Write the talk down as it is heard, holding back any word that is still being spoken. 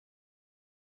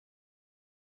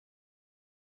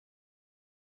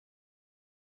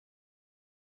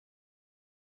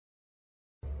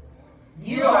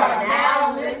You are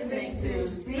now listening to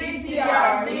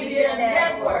CTR Media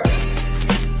Network.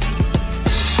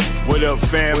 What up,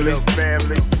 family?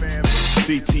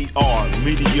 CTR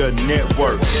Media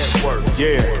Network.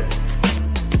 Yeah.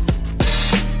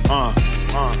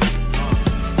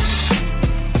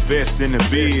 Best in the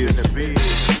biz.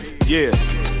 Yeah.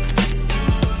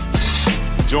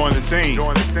 Join the team.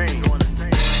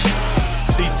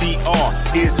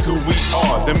 CTR is who we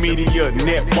are, the media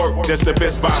network, that's the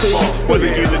best by far. Whether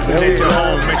you listen at your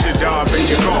home, at your job, in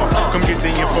your car, come get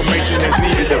the information that's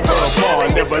needed above all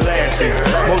and everlasting.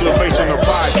 Motivational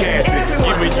podcasting,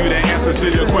 giving you the answers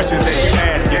to the questions that you're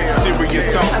asking. Serious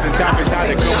talks and topics, how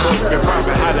to come up and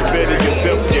profit, how to better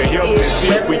yourself, your health, and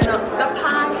see if we... The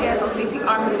podcast on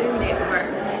CTR Media Network.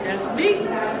 That's me.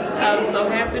 I'm so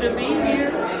happy to be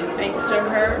here. Thanks to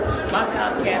her, my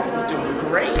podcast is doing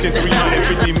great. To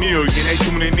 350 million, they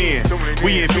tuning in.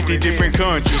 We in 50 different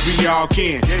countries, we all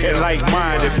can. And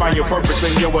like-minded, find your purpose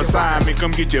and your assignment. Come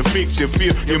get your fix, your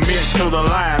feel, your mental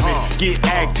alignment. Get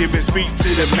active and speak to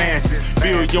the masses.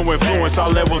 Build your influence, all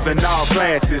levels and all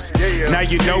classes. Now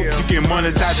you know you can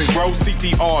monetize and grow.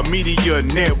 CTR Media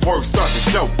Network, start the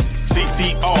show.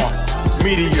 CTR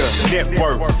Media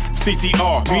Network.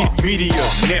 CTR Media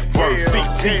Network.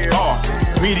 CTR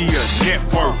Media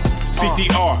Network.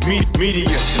 CTR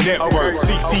Media Network.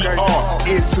 CTR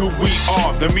is who we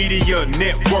are. The Media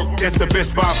Network, that's the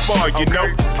best by far, you know.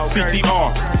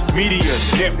 CTR Media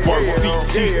Network.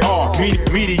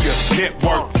 CTR Media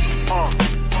Network.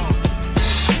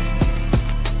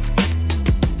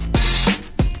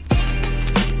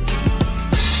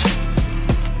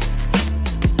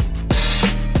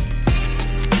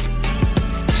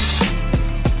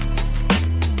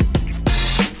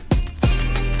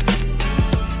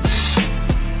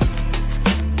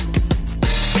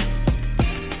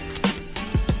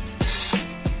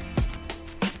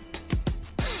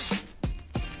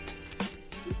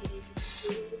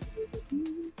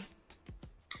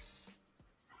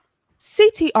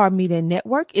 CTR Media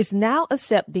Network is now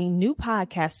accepting new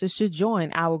podcasters to join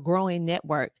our growing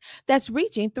network that's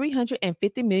reaching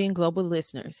 350 million global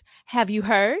listeners. Have you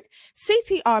heard?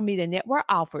 CTR Media Network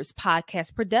offers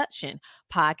podcast production,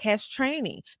 podcast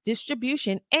training,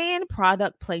 distribution, and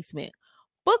product placement.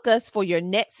 Book us for your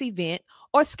next event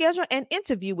or schedule an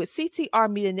interview with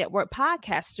CTR Media Network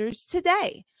podcasters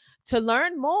today. To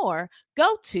learn more,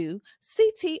 go to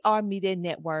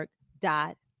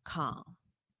ctrmedianetwork.com.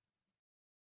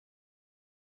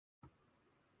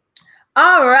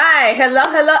 All right.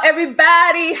 Hello,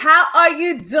 everybody. How are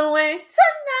you doing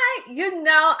tonight? You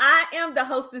know, I am the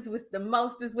hostess with the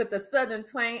mostest with the Southern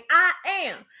twang. I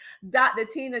am Dr.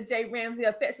 Tina J. Ramsey,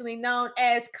 affectionately known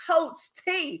as Coach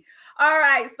T. All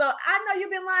right. So I know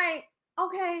you've been like,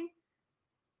 okay,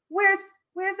 where's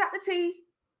Dr. T?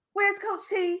 Where's Coach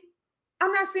T?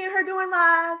 I'm not seeing her doing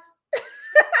lives.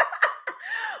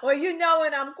 Well, you know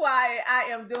when I'm quiet, I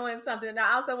am doing something. And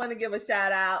I also want to give a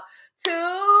shout out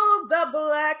to the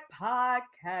Black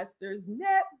Podcasters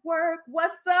Network.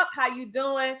 What's up? How you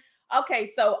doing?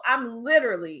 Okay, so I'm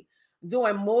literally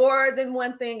doing more than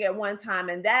one thing at one time,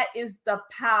 and that is the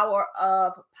power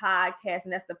of podcasting.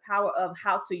 That's the power of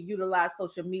how to utilize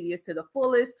social media to the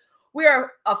fullest. We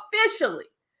are officially,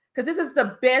 because this is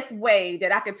the best way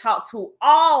that I can talk to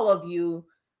all of you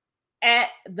at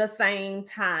the same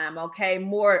time, okay?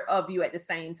 More of you at the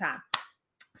same time.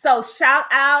 So shout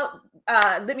out,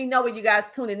 let me know where you guys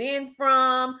tuning in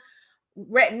from.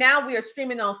 Right now we are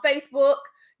streaming on Facebook,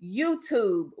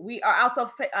 YouTube. We are also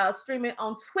streaming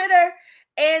on Twitter,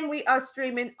 and we are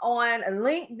streaming on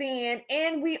LinkedIn,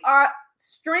 and we are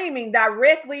streaming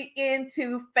directly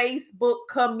into Facebook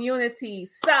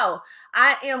communities. So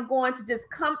I am going to just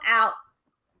come out.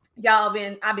 I've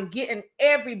been getting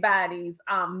everybody's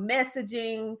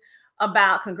messaging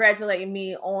about congratulating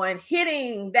me on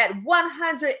hitting that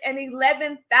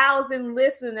 111,000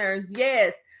 listeners.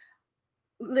 Yes.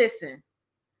 Listen,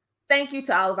 thank you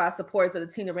to all of our supporters of the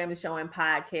Tina Ramsey Show and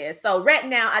podcast. So right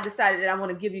now I decided that I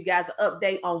want to give you guys an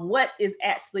update on what is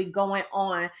actually going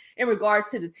on in regards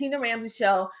to the Tina Ramsey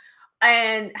Show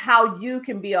and how you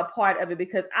can be a part of it,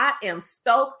 because I am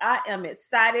stoked. I am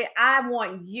excited. I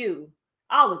want you,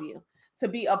 all of you, to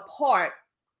be a part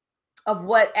of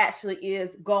what actually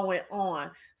is going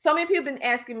on. So many people have been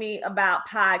asking me about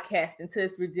podcasting till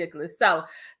it's ridiculous. So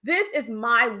this is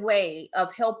my way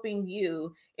of helping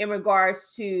you in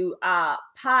regards to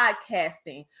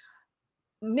podcasting.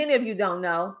 Many of you don't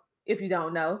know. If you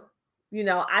don't know, you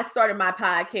know, I started my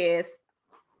podcast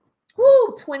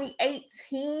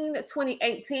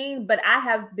 2018, but I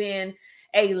have been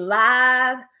a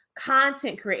live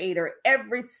content creator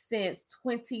ever since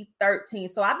 2013.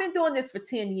 So I've been doing this for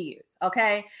 10 years.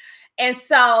 Okay. And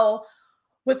so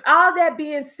with all that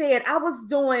being said, I was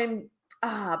doing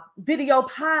video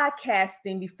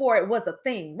podcasting before it was a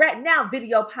thing. Right now,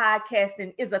 video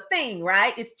podcasting is a thing,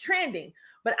 right? It's trending.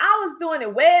 But I was doing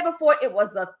it way before it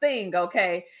was a thing,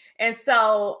 okay? And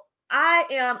so I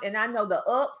know the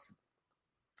ups,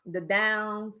 the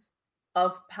downs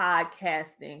of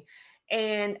podcasting.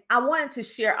 And I wanted to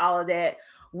share all of that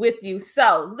with you.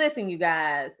 So listen, you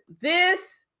guys, this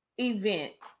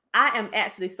event, I am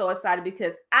actually so excited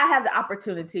because I have the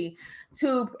opportunity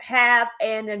to have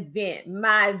an event,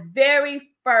 my very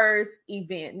first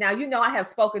event. Now, you know, I have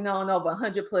spoken on over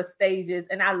 100 plus stages,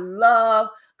 and I love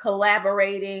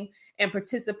collaborating and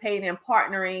participating and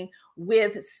partnering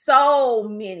with so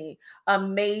many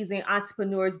amazing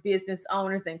entrepreneurs, business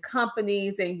owners, and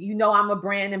companies. And you know, I'm a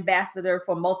brand ambassador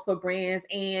for multiple brands.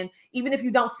 And even if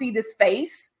you don't see this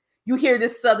face, you hear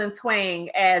this Southern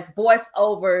twang as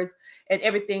voiceovers and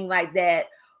everything like that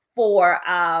for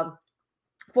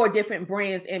different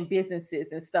brands and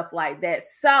businesses and stuff like that.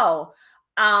 So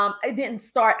it didn't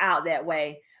start out that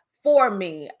way for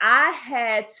me. I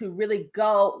had to really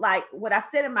go, like what I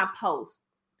said in my post,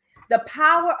 the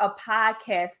power of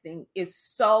podcasting is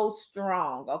so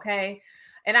strong, okay?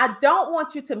 And I don't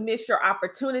want you to miss your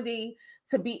opportunity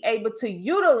to be able to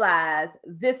utilize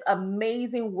this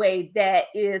amazing way that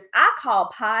is, I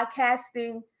call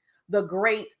podcasting the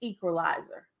great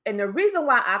equalizer. And the reason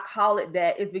why I call it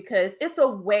that is because it's a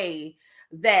way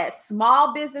that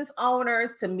small business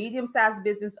owners to medium-sized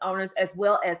business owners, as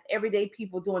well as everyday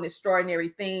people doing extraordinary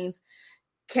things,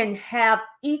 can have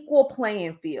equal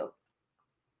playing field.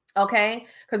 Okay?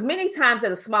 Because many times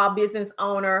as a small business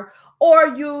owner, or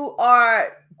you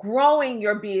are growing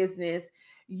your business,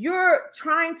 you're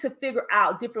trying to figure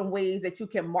out different ways that you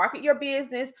can market your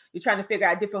business. You're trying to figure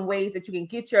out different ways that you can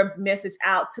get your message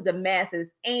out to the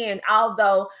masses. And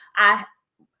although I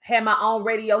had my own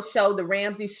radio show, The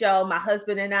Ramsey Show, my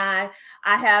husband and I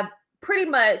have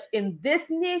pretty much in this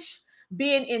niche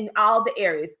been in all the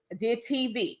areas. I did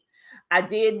TV. I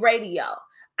did radio.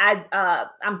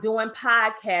 I'm doing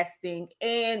podcasting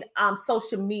and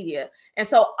social media. And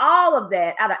so all of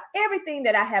that, out of everything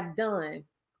that I have done,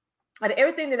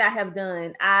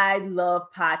 I love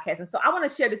podcasting. So I want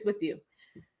to share this with you.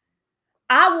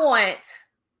 I want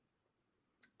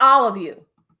all of you,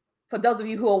 for those of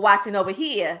you who are watching over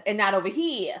here and not over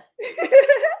here,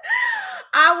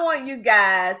 I want you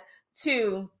guys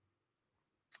to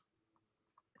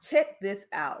check this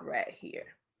out right here.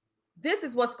 This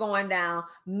is what's going down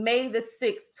May the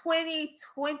 6th,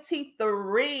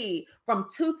 2023 from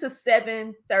 2 to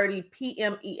 7:30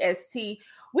 p.m. EST.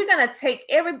 We're going to take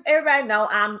everybody know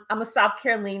I'm a South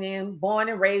Carolinian, born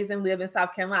and raised and live in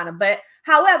South Carolina. But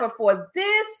however, for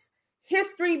this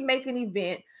history-making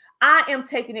event, I am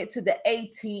taking it to the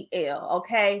ATL,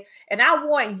 okay? And I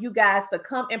want you guys to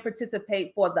come and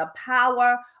participate for the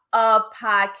power of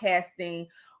podcasting,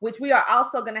 which we are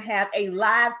also going to have a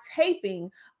live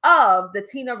taping of the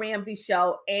Tina Ramsey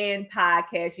Show and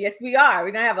podcast. Yes, we are.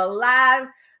 We're going to have a live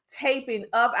taping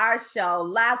of our show,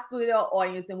 live studio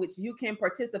audience in which you can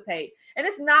participate. And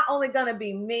it's not only going to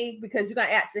be me, because you're going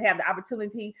to actually have the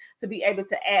opportunity to be able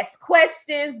to ask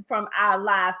questions from our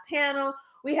live panel.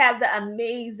 We have the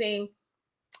amazing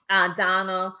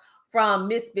Donna from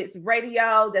Misfits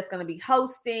Radio that's going to be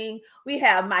hosting. We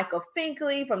have Michael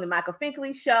Finkley from the Michael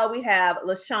Finkley Show. We have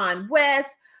LaShawn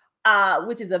West,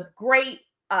 which is a great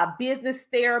business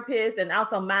therapist and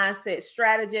also mindset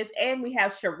strategist. And we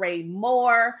have Sheree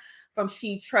Moore from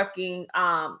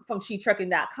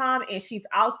SheTrucking.com. And she's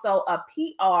also a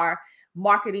PR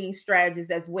marketing strategist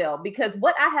as well. Because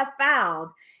what I have found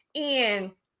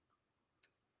in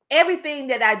everything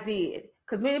that I did,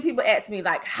 because many people ask me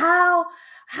like, how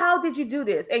did you do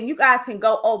this? And you guys can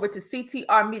go over to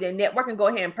CTR Media Network and go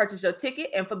ahead and purchase your ticket.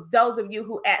 And for those of you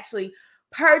who actually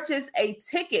purchase a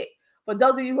ticket,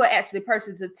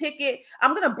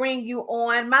 I'm going to bring you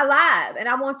on my live, and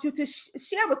I want you to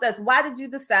share with us, why did you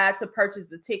decide to purchase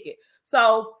the ticket?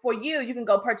 So for you can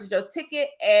go purchase your ticket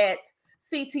at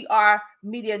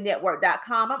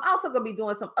CTRmedianetwork.com. I'm also going to be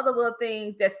doing some other little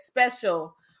things that's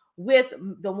special with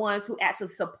the ones who actually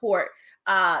support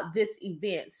this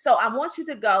event. So I want you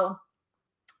to go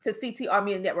to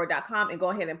CTRmedianetwork.com and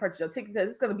go ahead and purchase your ticket, because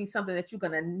it's going to be something that you're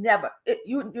going to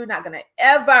you're not going to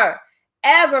ever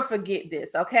forget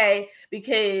this, okay?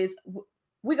 Because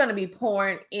we're going to be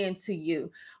pouring into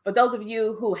you. For those of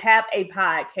you who have a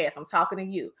podcast, I'm talking to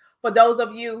you. For those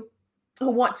of you who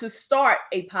want to start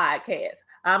a podcast,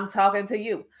 I'm talking to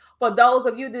you. For those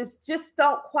of you that just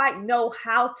don't quite know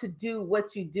how to do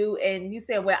what you do, and you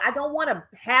say, well, I don't want to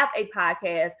have a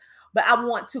podcast, but I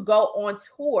want to go on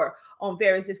tour on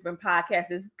various different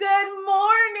podcasts. Good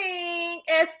morning,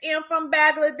 SM from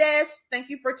Bangladesh. Thank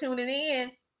you for tuning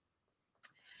in.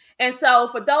 And so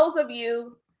for those of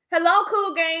you, hello,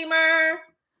 Cool Gamer.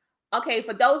 Okay,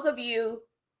 for those of you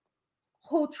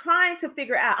who trying to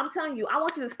figure out, I'm telling you, I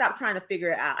want you to stop trying to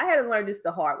figure it out. I had to learn this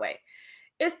the hard way.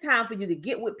 It's time for you to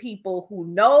get with people who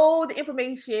know the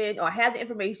information or have the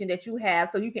information that you have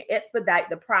so you can expedite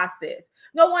the process.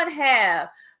 No one have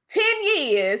 10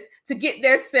 years to get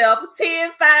themselves,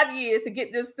 5 years to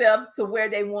get themselves to where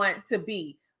they want to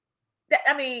be.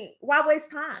 Why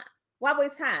waste time? Why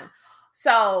waste time?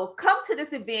 So come to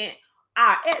this event.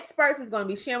 Our experts is going to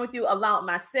be sharing with you along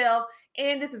with myself.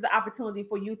 And this is an opportunity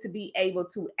for you to be able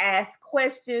to ask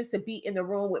questions, to be in the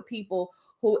room with people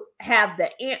who have the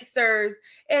answers.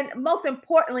 And most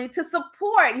importantly, to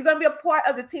support. You're going to be a part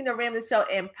of the Tina Ramsey Show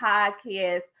and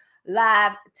podcast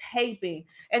live taping.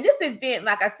 And this event,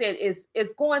 like I said, is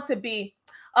going to be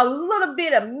a little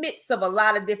bit of mix of a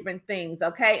lot of different things,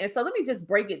 okay? And so let me just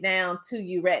break it down to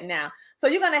you right now. So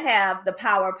you're going to have the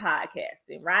Power of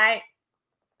Podcasting, right?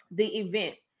 The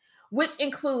event, which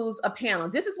includes a panel.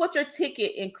 This is what your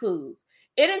ticket includes.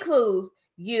 It includes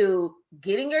you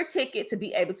getting your ticket to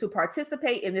be able to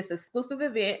participate in this exclusive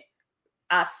event.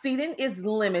 Seating is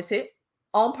limited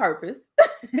on purpose.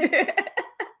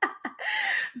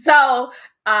 So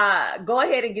go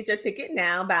ahead and get your ticket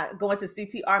now by going to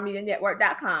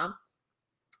ctrmedianetwork.com.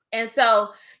 And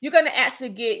so you're going to actually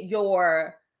get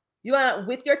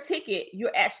with your ticket,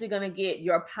 you're actually going to get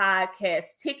your podcast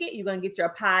ticket. You're going to get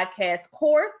your podcast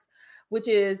course, which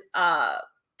is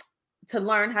to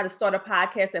learn how to start a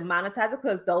podcast and monetize it.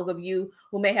 Because those of you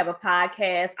who may have a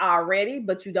podcast already,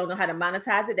 but you don't know how to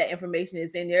monetize it, that information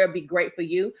is in there. It'll be great for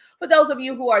you. For those of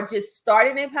you who are just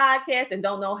starting in podcasts and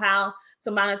don't know how to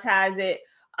monetize it,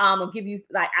 or give you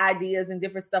like ideas and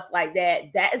different stuff like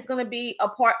that, that is going to be a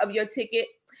part of your ticket.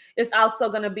 It's also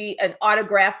going to be an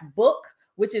autographed book,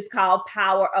 which is called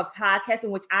Power of Podcasting,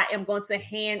 which I am going to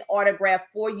hand autograph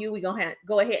for you. We're going to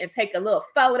go ahead and take a little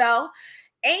photo.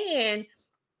 And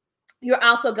you're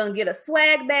also going to get a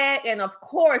swag bag. And of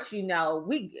course, you're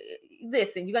going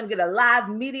to get a live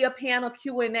media panel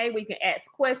Q&A where you can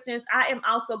ask questions. I am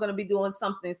also going to be doing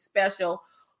something special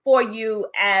for you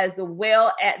as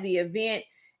well at the event.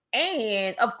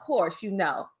 And of course, we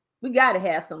got to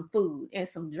have some food and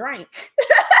some drink.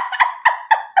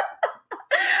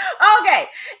 Okay.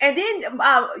 And then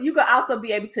you can also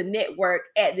be able to network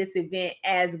at this event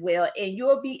as well. And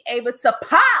you'll be able to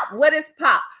pop. What is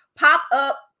pop? Pop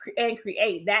up and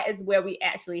create. That is where we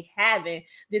actually having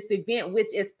this event,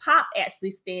 which is POP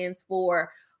actually stands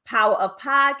for Power of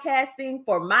Podcasting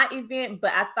for my event.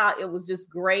 But I thought it was just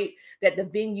great that the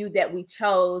venue that we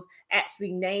chose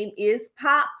actually name is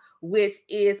POP, which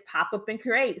is Pop Up and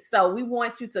Create. So we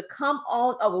want you to come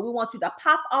on over. We want you to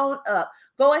pop on up.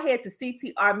 Go ahead to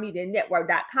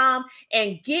ctrmedianetwork.com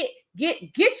and get your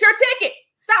ticket.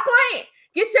 Stop playing.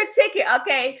 Get your ticket,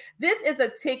 okay? This is a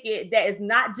ticket that is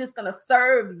not just going to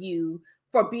serve you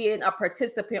for being a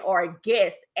participant or a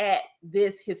guest at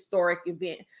this historic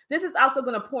event. This is also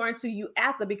going to pour into you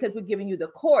after, because we're giving you the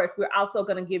course. We're also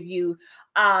going to give you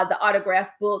the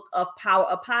autographed book of Power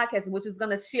of Podcasting, which is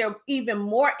going to share even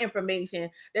more information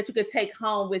that you could take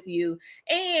home with you.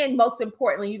 And most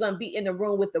importantly, you're going to be in the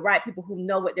room with the right people who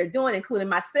know what they're doing, including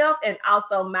myself and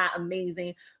also my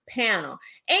amazing panel.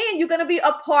 And you're going to be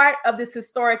a part of this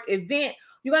historic event.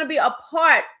 You're going to be a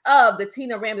part of the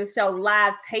Tina Ramsey Show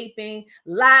live taping,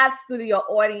 live studio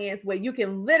audience, where you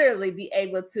can literally be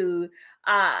able to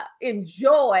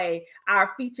enjoy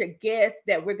our featured guest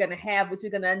that we're going to have, which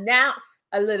we're going to announce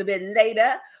a little bit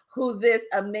later, who this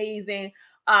amazing,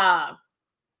 I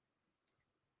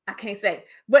can't say,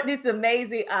 what this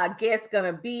amazing guest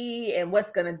going to be and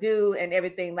what's going to do and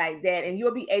everything like that. And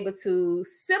you'll be able to,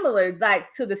 similar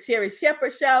like to the Sherry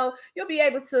Shepherd Show, I'll be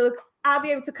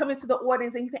able to come into the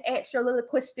audience and you can ask your little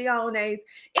questions.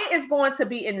 It is going to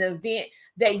be an event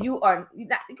that people are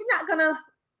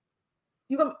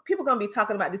going to be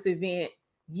talking about this event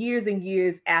years and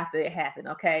years after it happened.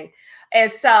 Okay.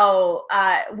 And so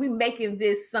we making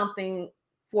this something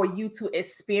for you to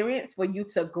experience, for you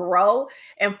to grow,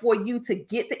 and for you to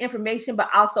get the information, but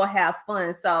also have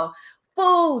fun. So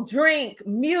food, drink,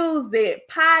 music,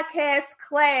 podcast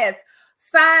class,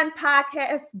 signed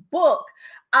podcast book.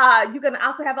 You're going to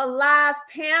also have a live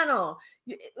panel.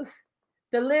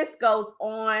 The list goes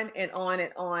on and on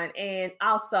and on. And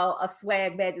also a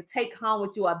swag bag to take home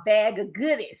with you, a bag of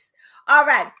goodies. All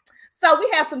right. So we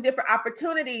have some different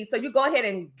opportunities. So you go ahead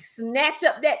and snatch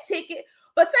up that ticket.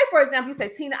 But say, for example, you say,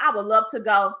 Tina, I would love to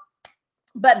go,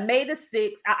 but May the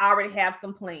 6th, I already have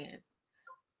some plans.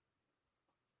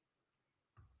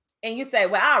 And you say,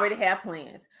 well, I already have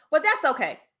plans. Well, that's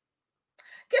okay.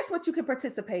 Guess what you can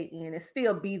participate in and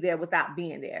still be there without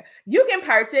being there? You can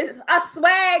purchase a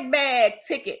swag bag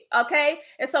ticket, okay?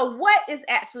 And so what is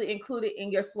actually included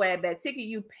in your swag bag ticket?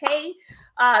 You pay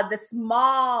the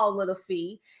small little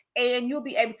fee, and you'll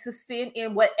be able to send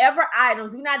in whatever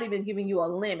items. We're not even giving you a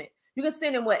limit. You can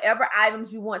send in whatever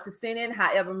items you want to send in,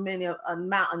 however many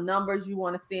amount of numbers you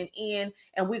want to send in,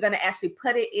 and we're going to actually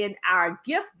put it in our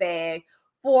gift bag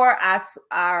for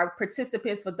our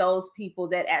participants, for those people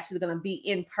that actually going to be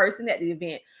in person at the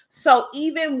event. So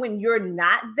even when you're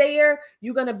not there,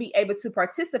 you're going to be able to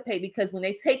participate, because when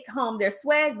they take home their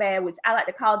swag bag, which I like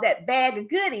to call that bag of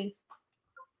goodies,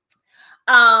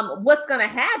 what's going to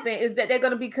happen is that they're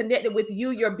going to be connected with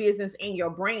you, your business, and your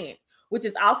brand, which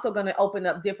is also going to open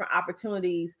up different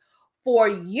opportunities for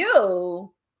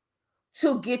you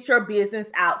to get your business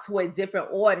out to a different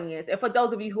audience. And for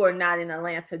those of you who are not in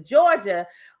Atlanta, Georgia,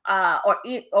 or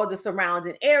the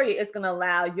surrounding area, it's going to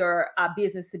allow your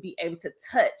business to be able to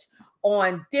touch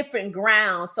on different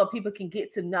grounds so people can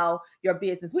get to know your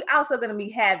business. We're also going to be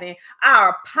having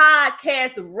our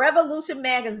Podcast Revolution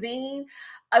magazine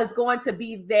is going to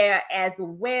be there as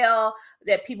well,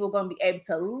 that people are going to be able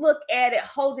to look at it,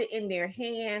 hold it in their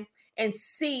hand, and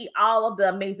see all of the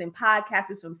amazing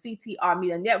podcasters from CTR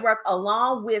Media Network,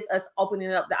 along with us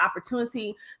opening up the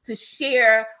opportunity to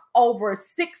share over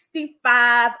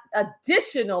 65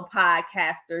 additional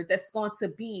podcasters that's going to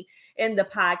be in the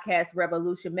Podcast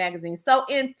Revolution magazine. So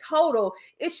in total,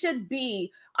 it should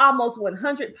be almost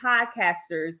 100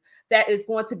 podcasters that is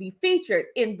going to be featured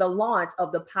in the launch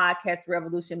of the Podcast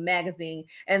Revolution magazine.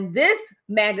 And this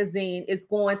magazine is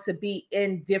going to be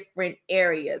in different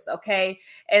areas, okay?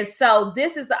 And so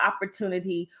this is the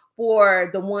opportunity for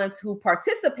the ones who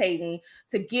participating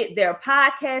to get their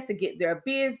podcast, to get their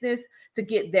business, to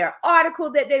get their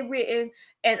article that they've written,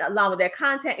 and along with their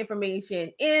contact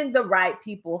information in the right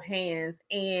people's hands,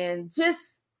 and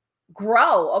just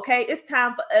grow, okay? It's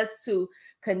time for us to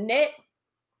connect.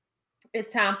 It's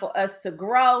time for us to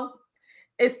grow.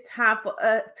 It's time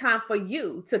for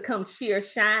you to come share,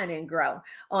 shine, and grow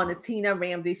on the Tina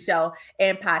Ramsey Show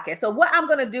and podcast. So what I'm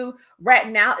going to do right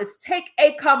now is take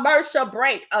a commercial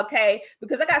break, okay?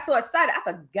 Because I got so excited, I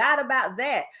forgot about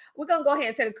that. We're going to go ahead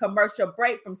and take a commercial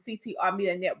break from CTR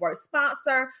Media Network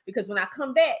sponsor, because when I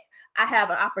come back, I have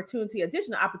an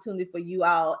additional opportunity for you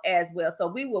all as well. So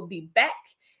we will be back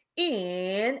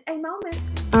in a moment.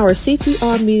 Our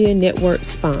CTR Media Network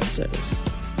sponsors.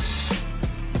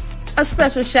 A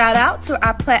special shout out to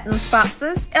our platinum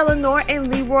sponsors, Eleanor and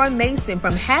Leroy Mason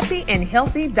from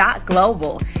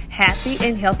happyandhealthy.global.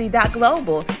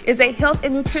 Happyandhealthy.global is a health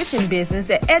and nutrition business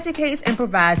that educates and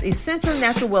provides essential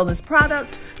natural wellness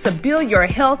products to build your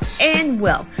health and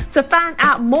wealth. To find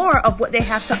out more of what they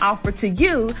have to offer to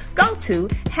you, go to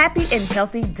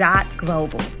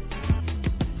happyandhealthy.global.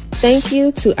 Thank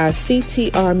you to our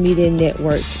CTR Media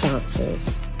Network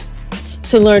sponsors.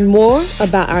 To learn more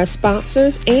about our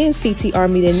sponsors and CTR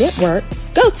Media Network,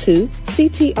 go to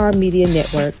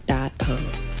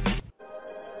ctrmedianetwork.com.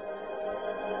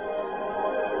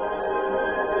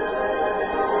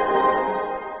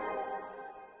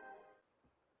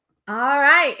 All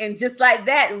right. And just like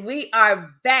that, we are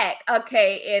back.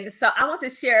 Okay. And so I want to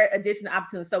share additional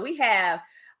opportunities. So we have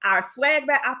our swag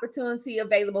bag opportunity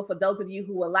available for those of you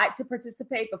who would like to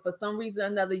participate, but for some reason or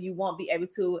another, you won't be able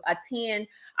to attend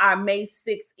our May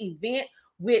 6th event,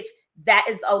 which that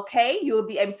is okay. You'll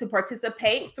be able to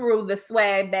participate through the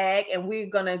swag bag, and we're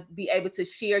going to be able to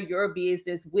share your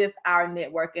business with our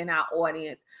network and our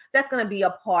audience. That's going to be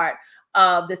a part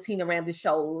of the Tina Ramsey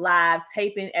Show live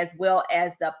taping, as well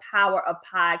as the Power of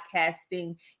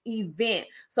Podcasting event.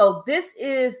 So this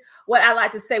is what I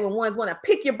like to say when ones want to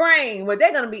pick your brain, where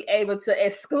they're going to be able to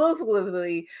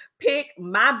exclusively pick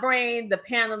my brain, the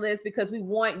panelists, because we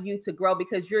want you to grow,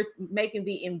 because you're making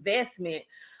the investment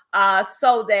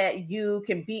so that you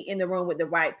can be in the room with the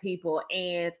right people.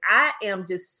 And I am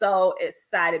just so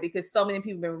excited because so many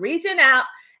people have been reaching out,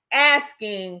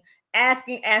 asking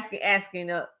me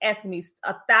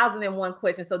 1,001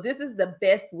 questions. So this is the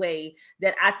best way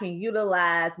that I can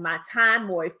utilize my time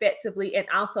more effectively and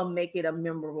also make it a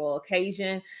memorable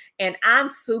occasion. And I'm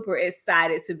super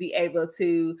excited to be able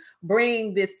to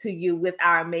bring this to you with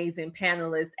our amazing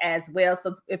panelists as well.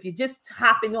 So if you're just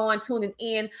hopping on, tuning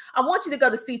in, I want you to go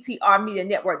to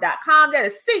ctrmedianetwork.com. That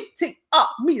is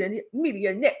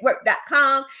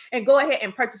ctrmedianetwork.com, and go ahead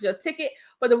and purchase your ticket.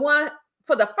 For the one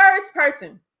for the first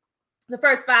person, the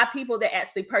first 5 people that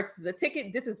actually purchases a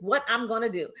ticket, this is what I'm going to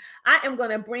do. I am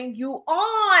going to bring you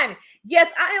on. Yes,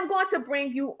 I am going to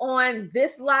bring you on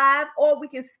this live, or we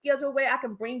can schedule where I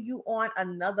can bring you on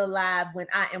another live when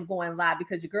I am going live,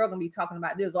 because your girl going to be talking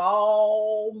about this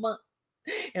all month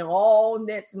and all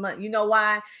next month. You know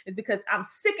why? It's because I'm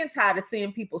sick and tired of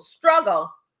seeing people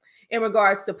struggle in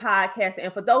regards to podcasting.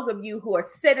 And for those of you who are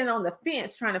sitting on the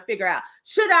fence trying to figure out,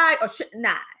 should I or should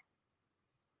not?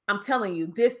 I'm telling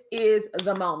you, this is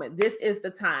the moment. This is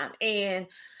the time. And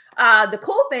the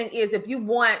cool thing is, if you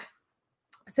want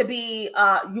to be,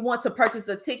 you want to purchase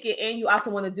a ticket, and you also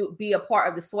want to be a part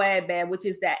of the swag bag, which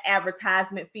is that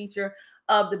advertisement feature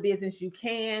of the business, you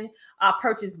can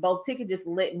purchase both tickets. Just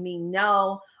let me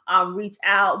know. Reach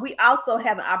out. We also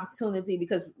have an opportunity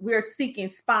because we're seeking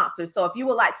sponsors. So if you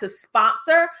would like to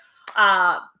sponsor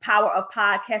Power of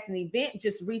Podcasting event,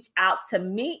 just reach out to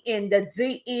me in the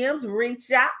DMs.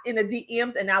 Reach out in the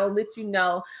DMs, and I will let you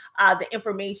know the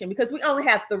information, because we only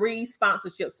have 3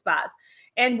 sponsorship spots.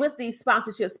 And with these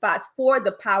sponsorship spots for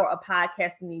the Power of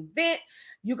Podcasting event,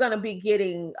 you're going to be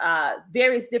getting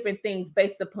various different things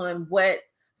based upon what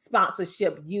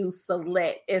sponsorship you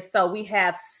select. And so we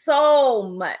have so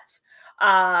much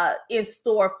in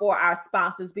store for our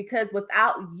sponsors, because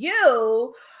without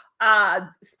you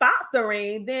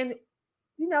sponsoring, then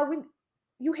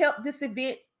you help this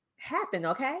event happen.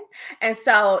 Okay. And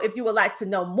so if you would like to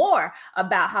know more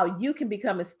about how you can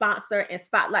become a sponsor and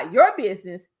spotlight your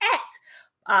business at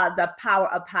the Power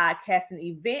of Podcasting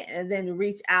event, and then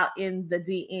reach out in the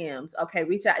DMs. Okay,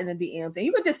 reach out in the DMs, and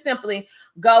you can just simply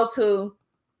go to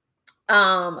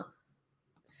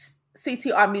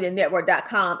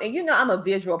CTRmedianetwork.com. And I'm a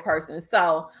visual person,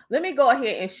 so let me go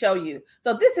ahead and show you.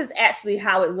 So this is actually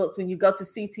how it looks when you go to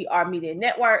CTR Media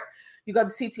Network. You go to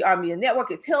CTR Media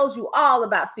Network. It tells you all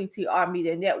about CTR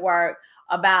Media Network,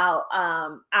 about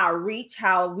our reach,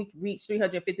 how we reach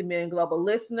 350 million global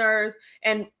listeners.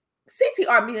 And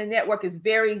CTR Media Network is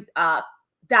very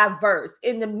diverse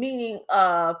in the meaning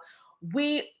of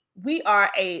our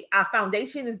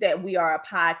foundation is that we are a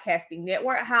podcasting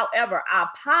network. However, our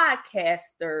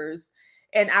podcasters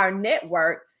and our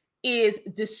network is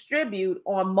distributed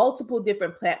on multiple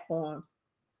different platforms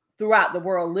throughout the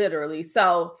world, literally.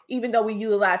 So even though we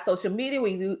utilize social media,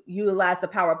 we utilize the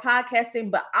power of podcasting,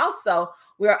 but also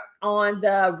we're on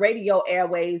the radio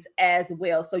airwaves as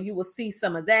well. So you will see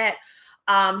some of that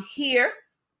here.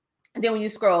 And then when you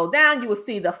scroll down, you will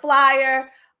see the flyer.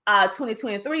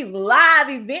 2023 live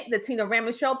event, the Tina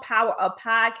Raymond Show, Power of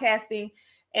Podcasting.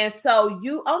 And so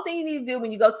only thing you need to do when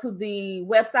you go to the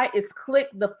website is click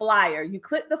the flyer. You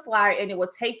click the flyer, and it will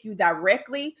take you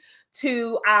directly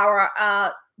to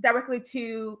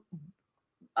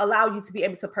allow you to be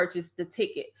able to purchase the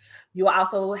ticket. You will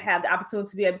also have the opportunity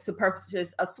to be able to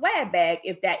purchase a swag bag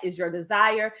if that is your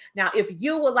desire. Now, if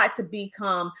you would like to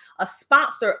become a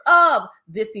sponsor of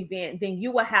this event, then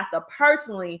you will have to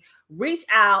personally reach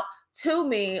out to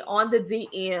me on the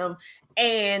DM,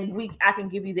 and I can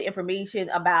give you the information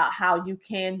about how you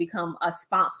can become a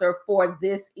sponsor for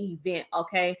this event,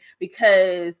 okay?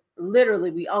 Because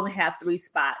literally we only have 3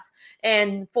 spots.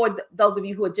 And for those of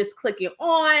you who are just clicking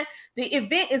on, the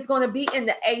event is going to be in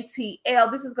the ATL.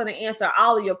 This is going to answer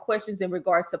all of your questions in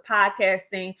regards to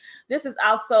podcasting. This is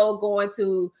also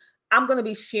I'm going to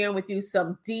be sharing with you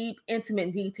some deep,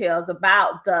 intimate details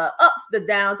about the ups, the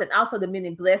downs, and also the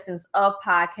many blessings of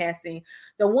podcasting.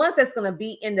 The ones that's going to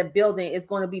be in the building is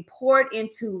going to be poured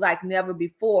into like never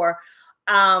before,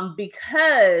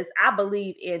 because I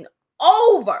believe in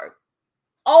over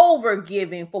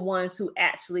giving for ones who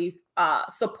actually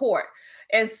support.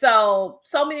 And so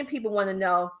many people want to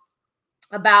know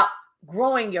about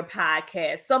growing your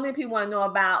podcast. So many people want to know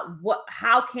about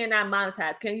how can I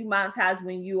monetize? Can you monetize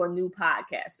when you are a new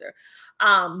podcaster?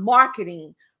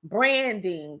 Marketing,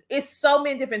 branding. It's so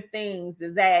many different things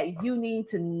that you need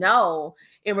to know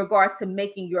in regards to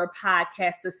making your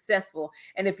podcast successful.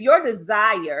 And if your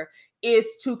desire is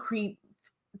to create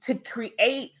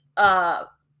a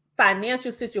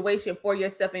financial situation for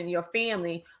yourself and your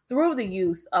family through the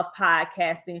use of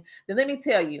podcasting, then let me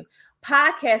tell you,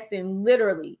 podcasting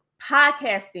literally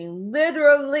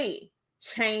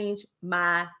changed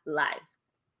my life.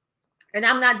 And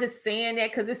I'm not just saying that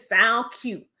because it sounds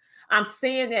cute. I'm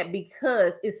saying that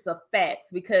because it's a fact.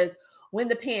 Because when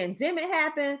the pandemic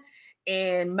happened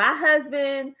and my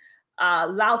husband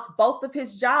lost both of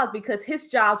his jobs, because his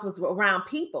jobs was around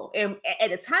people. And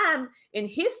at the time in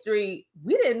history,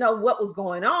 we didn't know what was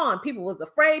going on. People was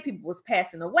afraid. People was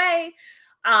passing away.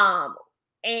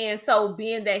 And so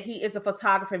being that he is a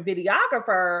photographer and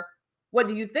videographer, What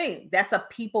do you think? That's a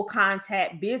people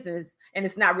contact business, and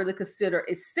it's not really considered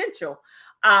essential.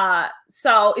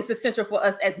 So it's essential for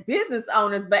us as business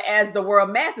owners, but as the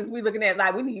world masses, we're looking at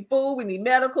like we need food, we need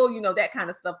medical, you know, that kind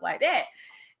of stuff like that.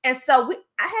 And so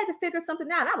I had to figure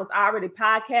something out. I was already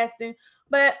podcasting,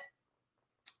 but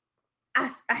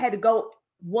I had to go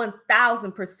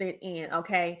 1000% in,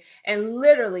 okay? And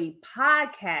literally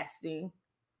podcasting,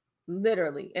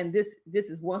 literally, and this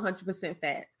is 100%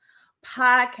 facts.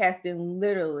 Podcasting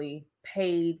literally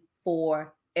paid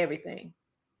for everything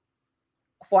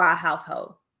for our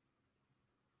household.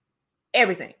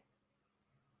 Everything.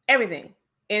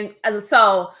 And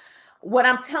so what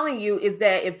I'm telling you is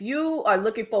that if you are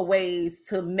looking for ways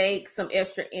to make some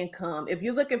extra income, if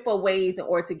you're looking for ways in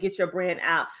order to get your brand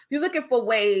out, if you're looking for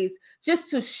ways just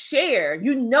to share,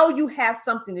 you know you have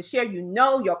something to share, you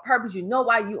know your purpose, you know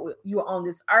why you are on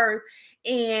this earth,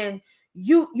 and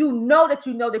you know that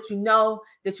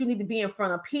you need to be in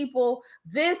front of people.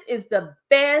 This is the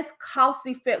best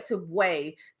cost-effective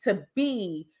way to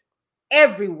be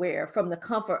everywhere from the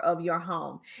comfort of your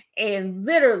home. And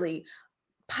literally,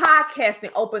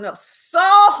 podcasting opened up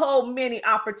so many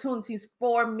opportunities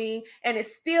for me, and it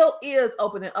still is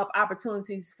opening up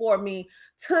opportunities for me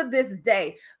to this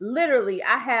day. Literally,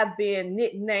 I have been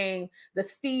nicknamed the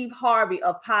Steve Harvey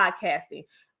of podcasting.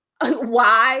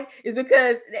 Why? Is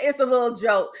because it's a little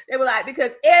joke. They were like,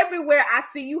 because everywhere I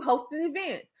see you hosting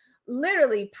events,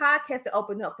 literally podcasting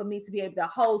opened up for me to be able to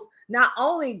host not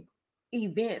only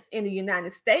events in the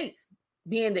United States,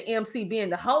 being the MC,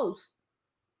 being the host,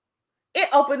 it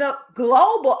opened up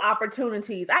global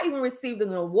opportunities. I even received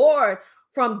an award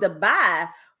from Dubai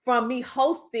from me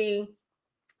hosting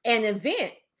an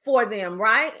event for them,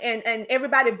 right? And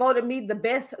everybody voted me the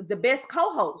best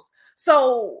co-host.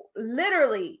 So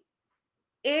literally,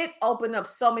 it opened up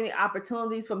so many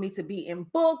opportunities for me to be in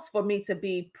books, for me to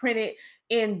be printed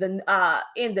in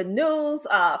the news,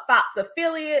 Fox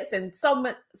affiliates, and so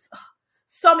many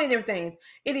different things.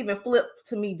 It even flipped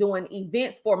to me doing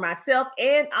events for myself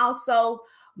and also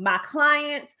my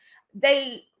clients.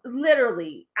 They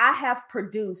literally, I have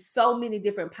produced so many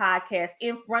different podcasts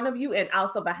in front of you and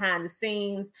also behind the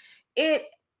scenes. It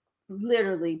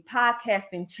literally,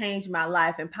 podcasting changed my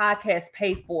life, and podcasts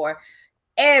pay for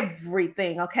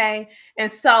everything. Okay.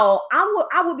 And so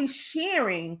I will be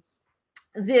sharing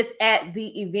this at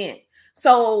the event.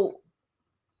 So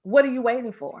what are you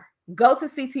waiting for? Go to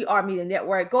CTR Media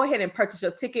Network. Go ahead and purchase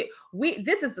your ticket.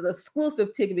 This is an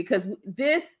exclusive ticket because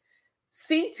this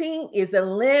seating is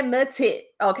limited.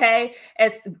 Okay.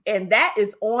 And that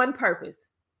is on purpose.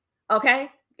 Okay.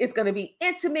 It's going to be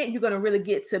intimate. You're going to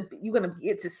get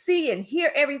to see and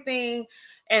hear everything.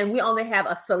 And we only have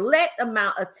a select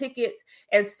amount of tickets.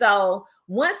 And so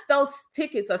once those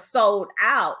tickets are sold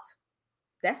out,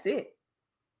 that's it.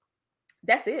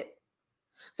 That's it.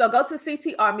 So go to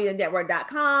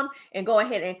ctrmedianetwork.com and go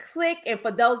ahead and click. And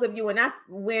for those of you,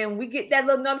 when we get that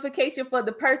little notification for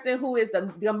the person who is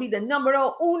going to be the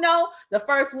numero uno, the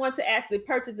first one to actually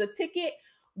purchase a ticket,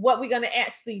 what we're going to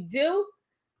actually do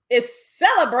is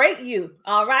celebrate you.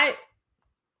 All right.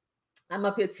 I'm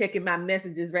up here checking my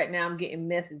messages right now. I'm getting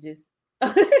messages.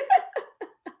 Okay.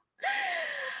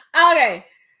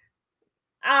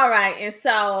 All right. And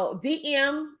so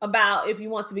DM about if you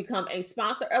want to become a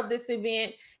sponsor of this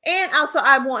event. And also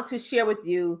I want to share with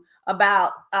you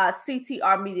about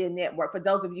CTR Media Network for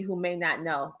those of you who may not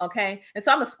know. Okay. And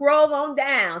so I'm going to scroll on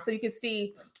down so you can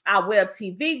see our web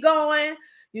TV going.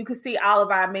 You can see all of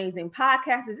our amazing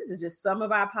podcasts. This is just some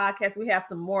of our podcasts. We have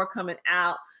some more coming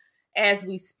out as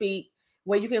we speak,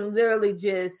 where you can literally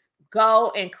just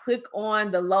go and click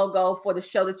on the logo for the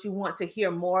show that you want to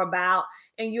hear more about.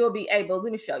 And you'll be able,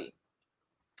 let me show you.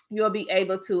 You'll be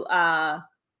able to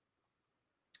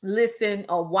listen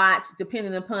or watch,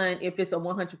 depending upon if it's a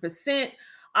 100%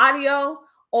 audio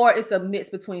or it's a mix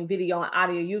between video and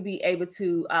audio. You'll be able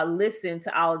to listen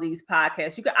to all of these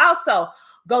podcasts. You can also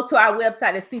go to our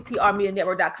website at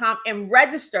ctrmedianetwork.com and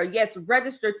register. Yes,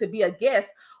 register to be a guest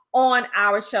on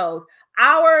our shows.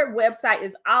 Our website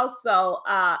is also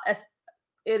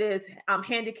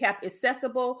handicap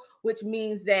accessible, which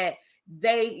means that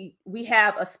we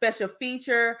have a special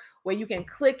feature where you can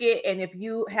click it, and if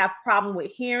you have problem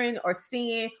with hearing or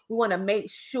seeing, we want to make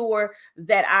sure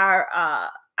that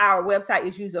our website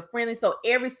is user friendly. So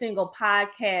every single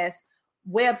podcast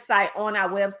website on our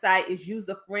website is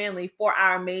user friendly for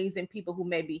our amazing people who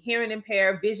may be hearing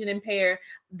impaired, vision impaired.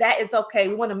 That is okay.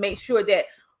 We want to make sure that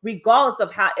regardless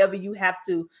of however you have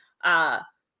to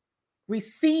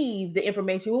receive the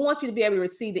information, we want you to be able to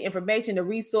receive the information, the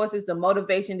resources, the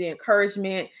motivation, the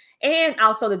encouragement, and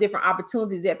also the different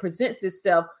opportunities that presents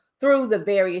itself through the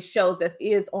various shows that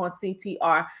is on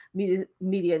CTR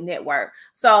Media Network.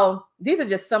 So these are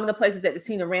just some of the places that the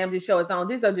Tina Ramsey Show is on.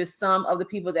 These are just some of the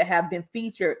people that have been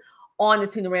featured on the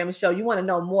Tina Ramsey Show. You want to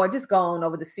know more, just go on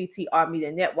over to CTR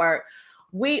Media Network.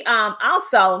 We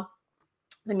also,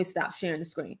 let me stop sharing the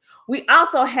screen. We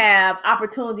also have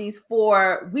opportunities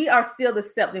we are still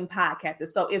accepting podcasters.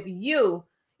 So if you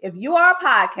are a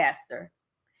podcaster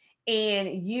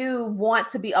and you want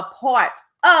to be a part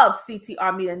of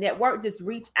CTR Media Network, just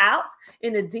reach out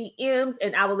in the DMs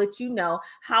and I will let you know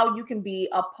how you can be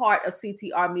a part of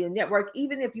CTR Media Network,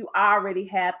 even if you already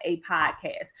have a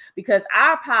podcast, because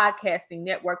our podcasting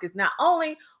network is not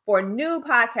only for new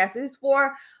podcasters, it's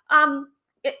for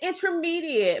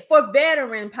intermediate, for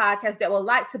veteran podcasts that would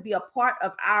like to be a part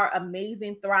of our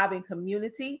amazing, thriving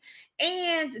community,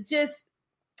 and just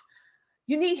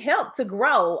you need help to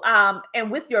grow.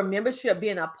 And with your membership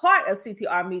being a part of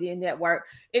CTR Media Network,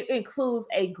 it includes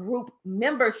a group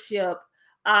membership.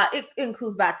 It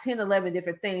includes about 10, 11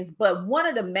 different things. But one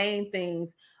of the main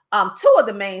things, two of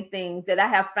the main things that I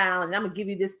have found, and I'm going to give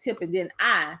you this tip, and then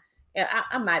I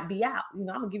might be out. I'm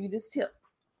going to give you this tip.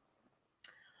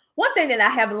 One thing that I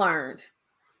have learned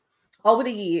over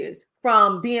the years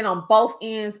from being on both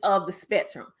ends of the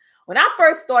spectrum. When I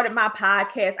first started my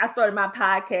podcast, I started my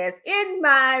podcast in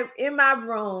my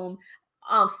room,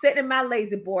 sitting in my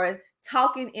lazy boy,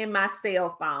 talking in my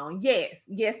cell phone. Yes,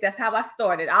 that's how I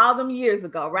started all them years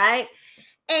ago, right?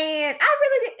 And I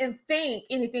really didn't think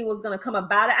anything was going to come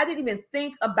about it. I didn't even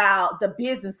think about the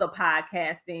business of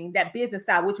podcasting, that business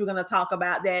side, which we're going to talk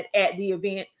about that at the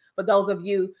event for those of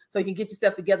you, so you can get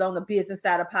yourself together on the business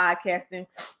side of podcasting.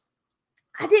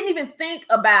 I didn't even think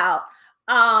about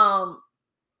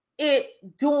it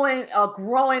doing or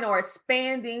growing or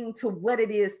expanding to what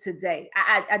it is today.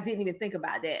 I didn't even think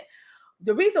about that.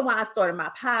 The reason why I started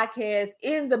my podcast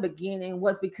in the beginning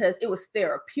was because it was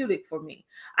therapeutic for me.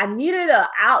 I needed an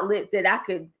outlet that I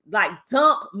could like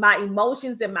dump my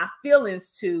emotions and my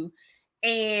feelings to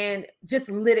and just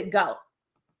let it go.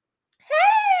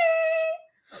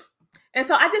 Hey! And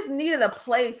so I just needed a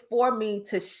place for me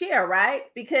to share, right?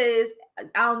 Because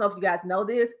I don't know if you guys know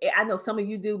this. I know some of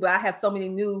you do, but I have so many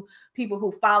new people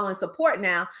who follow and support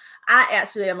now. I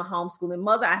actually am a homeschooling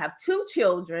mother. I have 2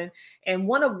 children, and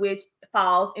one of which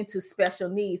falls into special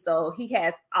needs. So he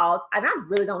has all, and I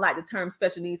really don't like the term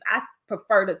special needs. I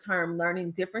prefer the term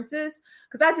learning differences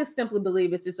because I just simply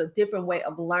believe it's just a different way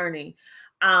of learning.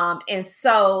 And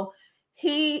so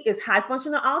he is high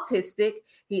functional autistic.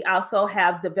 He also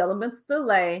have developmental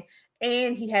delay,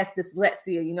 and he has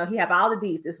dyslexia. You know, he have all of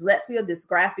these: dyslexia,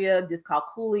 dysgraphia,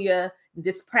 dyscalculia,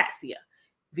 dyspraxia.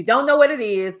 If you don't know what it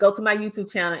is, go to my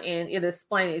YouTube channel and it'll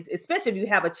explain it, especially if you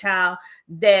have a child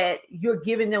that you're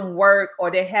giving them work or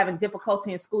they're having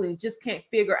difficulty in school and you just can't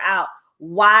figure out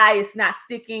why it's not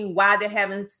sticking, why they're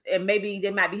having, and maybe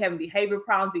they might be having behavior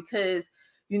problems because,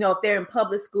 you know, if they're in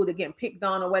public school, they're getting picked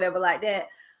on or whatever like that.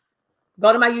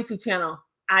 Go to my YouTube channel.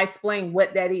 I explain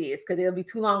what that is because it'll be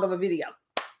too long of a video.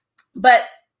 But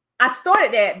I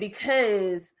started that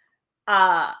because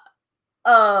I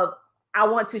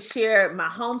want to share my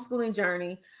homeschooling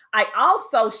journey. I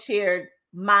also shared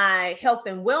my health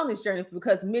and wellness journey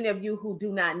because many of you who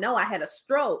do not know, I had a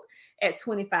stroke at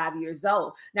 25 years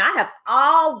old. Now, I have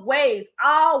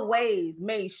always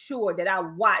made sure that I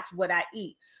watch what I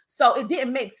eat. So it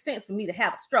didn't make sense for me to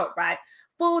have a stroke, right?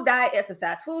 Food, diet,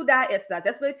 exercise, food, diet, exercise.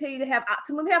 That's what they tell you to have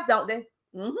optimum health, don't they?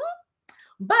 Mm-hmm.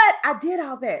 But I did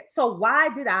all that. So why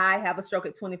did I have a stroke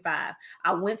at 25?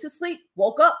 I went to sleep,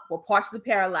 woke up, was partially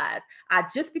paralyzed. I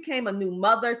just became a new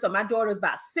mother. So my daughter was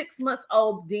about 6 months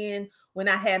old then when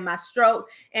I had my stroke.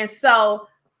 And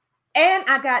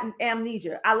I got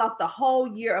amnesia. I lost a whole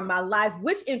year of my life,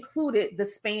 which included the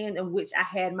span in which I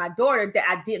had my daughter that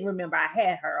I didn't remember I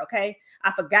had her, okay?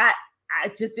 I forgot. I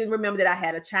just didn't remember that I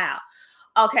had a child.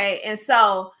 Okay, and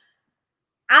so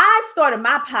I started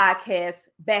my podcast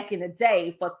back in the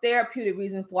day for therapeutic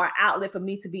reasons, for an outlet for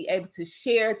me to be able to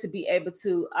share, to be able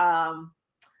to,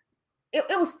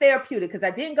 it was therapeutic because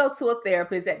I didn't go to a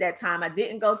therapist at that time. I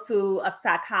didn't go to a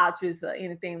psychiatrist or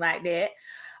anything like that.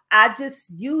 I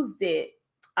just used it,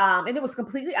 and it was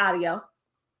completely audio,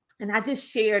 and I just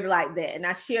shared like that. And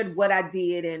I shared what I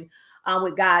did, and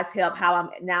with God's help, how I'm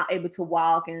now able to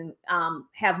walk and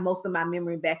have most of my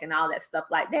memory back and all that stuff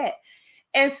like that.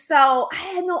 And so I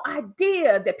had no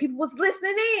idea that people was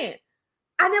listening in.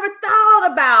 I never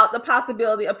thought about the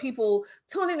possibility of people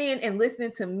tuning in and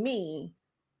listening to me,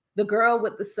 the girl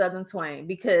with the Southern twang,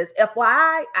 because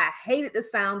FYI, I hated the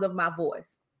sound of my voice.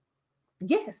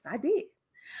 Yes, I did.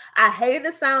 I hated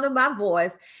the sound of my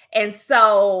voice. And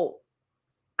so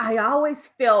I always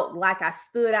felt like I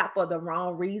stood out for the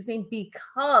wrong reason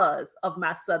because of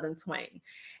my Southern twang.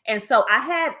 And so I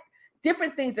had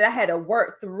different things that I had to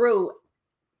work through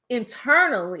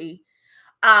internally.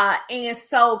 And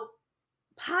so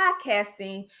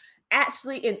podcasting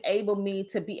actually enabled me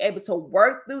to be able to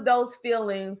work through those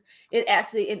feelings. It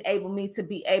actually enabled me to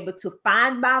be able to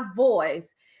find my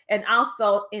voice, and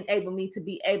also enable me to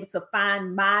be able to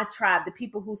find my tribe, the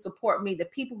people who support me, the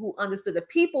people who understood, the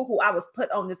people who I was put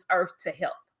on this earth to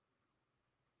help.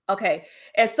 Okay.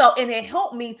 And it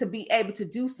helped me to be able to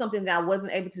do something that I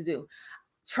wasn't able to do,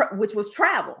 which was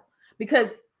travel.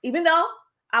 Because even though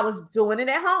I was doing it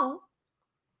at home,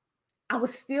 I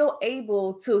was still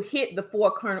able to hit the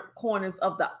four corners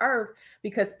of the earth,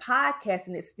 because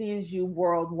podcasting extends you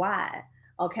worldwide.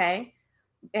 Okay.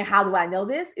 And how do I know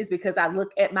this? Is because I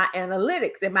look at my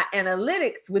analytics, and my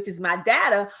analytics, which is my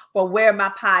data for where my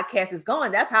podcast is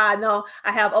going. That's how I know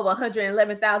I have over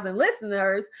 111,000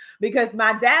 listeners, because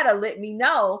my data let me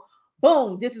know,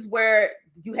 boom, this is where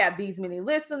you have these many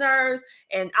listeners.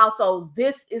 And also,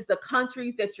 this is the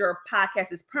countries that your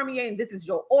podcast is permeating. This is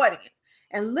your audience.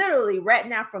 And literally right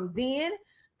now, from then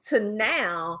to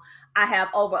now, I have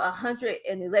over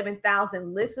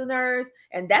 111,000 listeners.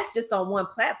 And that's just on one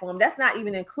platform. That's not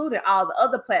even including all the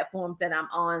other platforms that I'm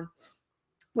on,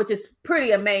 which is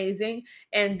pretty amazing.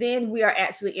 And then we are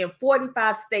actually in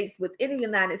 45 states within the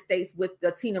United States with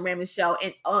the Tina Ramsey Show,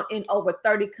 and in over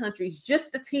 30 countries,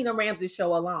 just the Tina Ramsey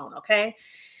Show alone. Okay.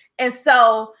 And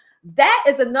so that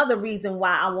is another reason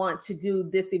why I want to do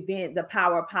this event, The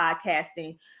Power of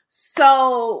Podcasting.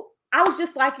 So I was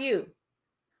just like you.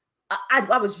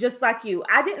 I was just like you.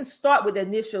 I didn't start with the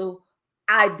initial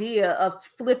idea of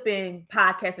flipping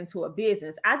podcast into a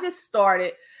business. I just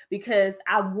started because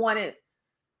I wanted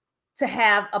to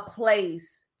have a place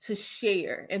to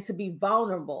share and to be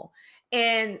vulnerable.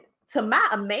 And to my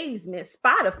amazement,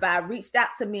 Spotify reached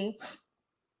out to me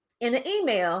in an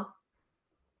email.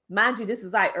 Mind you, this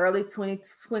is like early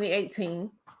 2018,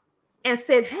 and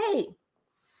said, "Hey,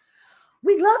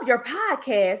 we love your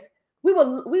podcast. We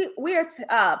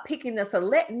are picking a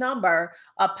select number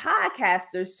of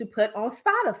podcasters to put on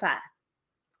Spotify."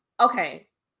 Okay,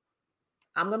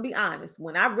 I'm gonna be honest.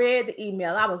 When I read the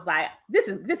email, I was like,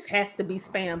 "This has to be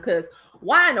spam, because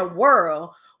why in the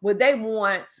world would they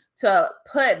want to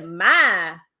put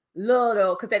my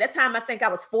little?" Because at that time, I think I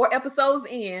was 4 episodes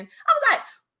in. I was like,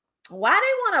 why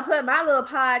they want to put my little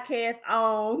podcast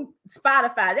on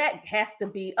Spotify? That has to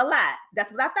be a lie.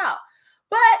 That's what I thought.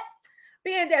 But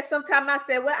being that sometime I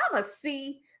said, well, I'm going to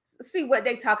see what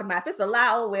they talking about. If it's a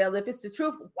lie, oh well. If it's the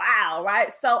truth, wow,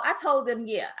 right? So I told them,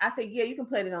 yeah. I said, yeah, you can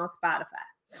put it on Spotify.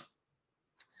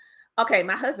 Okay,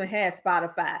 my husband has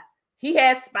Spotify. He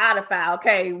has Spotify,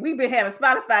 okay? We've been having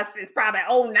Spotify since probably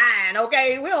 2009,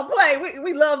 okay? We don't play.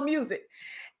 We love music.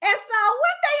 And so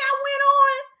one day I went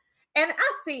on, and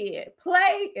I said,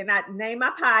 play, and I named my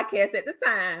podcast at the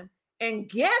time. And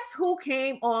guess who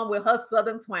came on with her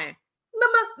Southern twang?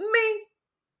 Me.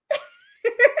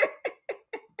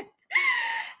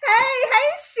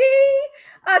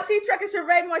 She Trucker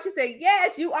Sheree Moore. She said,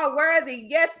 yes, you are worthy.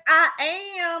 Yes, I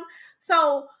am.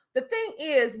 So the thing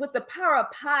is, with the power of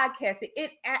podcasting,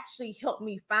 it actually helped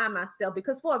me find myself,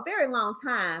 because for a very long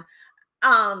time,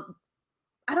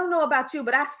 I don't know about you,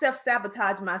 but I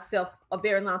self-sabotaged myself a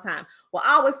very long time. Well,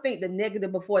 I always think the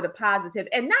negative before the positive,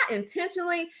 and not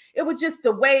intentionally. It was just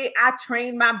the way I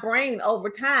trained my brain over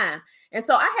time. And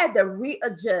so I had to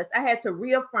readjust. I had to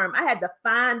reaffirm. I had to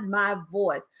find my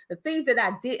voice. The things that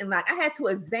I didn't like, I had to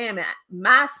examine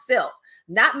myself,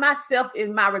 not myself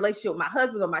in my relationship with my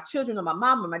husband or my children or my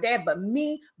mom or my dad, but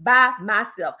me by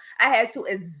myself. I had to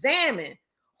examine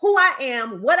who I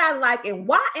am, what I like, and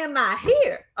why am I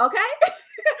here? Okay.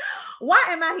 Why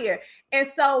am I here? And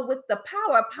so with the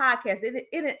power of podcast, it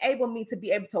enabled me to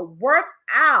be able to work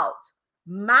out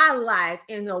my life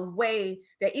in a way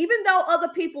that, even though other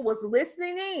people was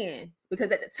listening in,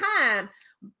 because at the time,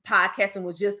 podcasting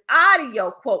was just audio,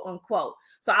 quote unquote.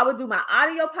 So I would do my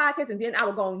audio podcast, and then I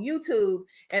would go on YouTube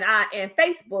and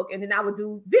Facebook, and then I would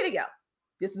do video.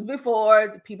 This is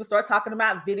before people start talking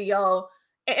about video.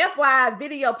 And FYI,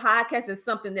 video podcast is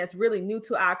something that's really new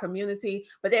to our community,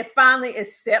 but they're finally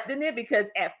accepting it, because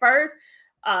at first,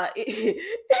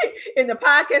 in the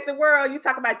podcasting world, you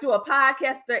talk about you a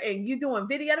podcaster and you doing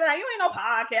video. They're like, you ain't no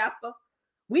podcaster.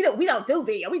 We don't do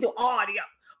video. We do audio.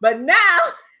 But now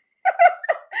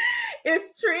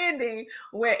it's trending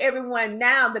where everyone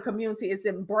now, the community is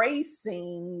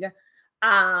embracing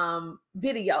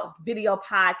video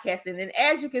podcasting. And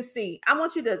as you can see, I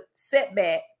want you to sit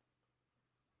back.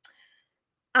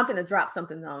 I'm going to drop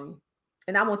something on you,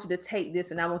 and I want you to take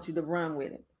this and I want you to run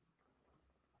with it.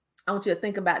 I want you to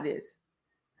think about this.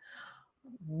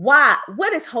 Why?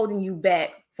 What is holding you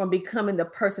back from becoming the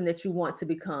person that you want to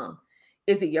become?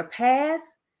 Is it your past?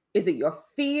 Is it your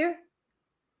fear?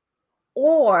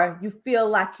 Or you feel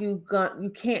like you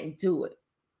can't do it?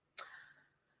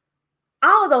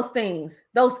 All of those things,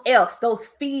 those F's, those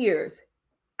fears,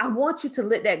 I want you to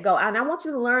let that go. And I want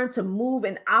you to learn to move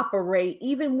and operate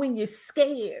even when you're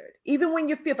scared, even when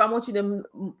you're fearful. I want you to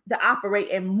operate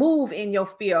and move in your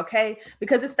fear, okay?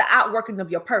 Because it's the outworking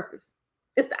of your purpose.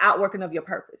 It's the outworking of your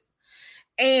purpose.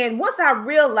 And once I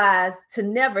realized to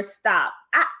never stop,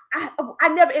 I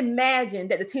never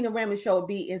imagined that the Tina Ramsey Show would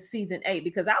be in season 8,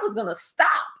 because I was going to stop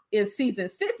in season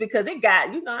 6 because it got,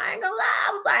 I ain't gonna lie.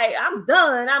 I was like, I'm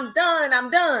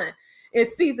done in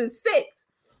season 6.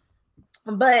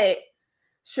 But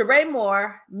Sheree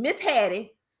Moore, Miss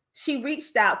Hattie, she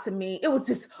reached out to me. It was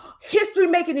this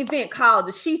history-making event called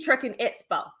the She Trucking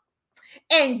Expo.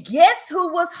 And guess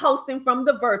who was hosting from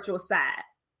the virtual side?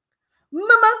 Me.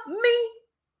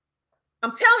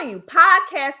 I'm telling you,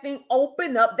 podcasting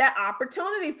opened up that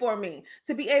opportunity for me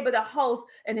to be able to host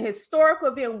an historical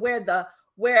event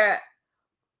where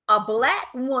a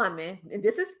Black woman, and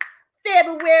this is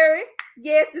February.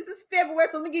 Yes, this is February.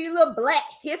 So let me give you a little Black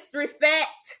history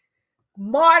fact,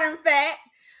 modern fact.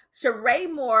 Sheree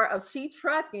Moore of She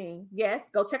Trucking. Yes,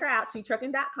 go check her out,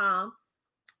 shetrucking.com.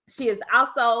 She is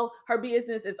also, her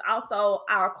business is also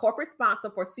our corporate sponsor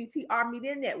for CTR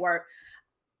Media Network.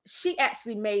 She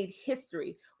actually made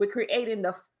history with creating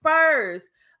the first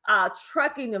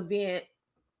trucking event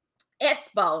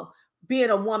expo, being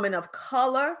a woman of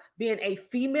color, being a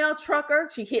female trucker.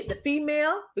 She hit the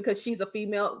female because she's a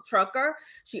female trucker.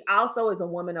 She also is a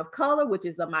woman of color, which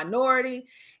is a minority.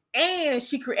 And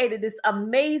she created this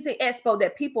amazing expo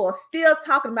that people are still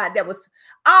talking about, that was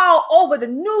all over the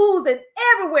news and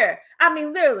everywhere. I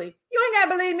mean, literally, you ain't got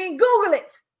to believe me, Google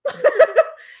it.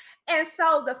 And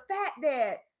so the fact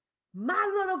that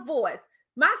my little voice,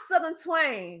 my Southern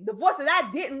twang, the voice that I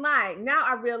didn't like, now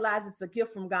I realize it's a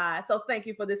gift from God. So thank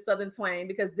you for this Southern twang,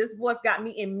 because this voice got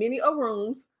me in many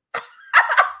rooms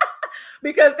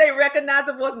because they recognize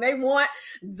the voice and they want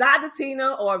Dr.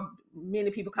 Tina, or many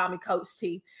people call me Coach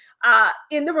T,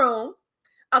 in the room.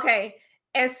 Okay.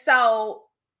 And so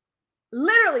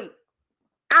literally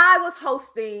I was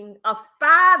hosting a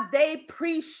 5-day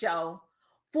pre-show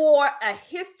for a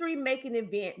history-making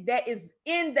event that is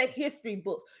in the history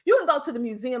books. You can go to the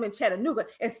museum in Chattanooga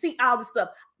and see all the stuff.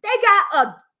 They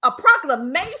got a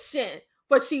proclamation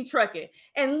for She Trucking.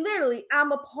 And literally,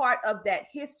 I'm a part of that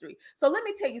history. So let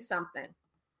me tell you something.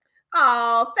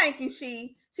 Oh, thank you,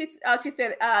 She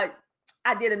said, I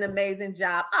did an amazing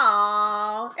job.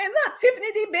 Oh, and look,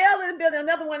 Tiffany D. Bell in the building,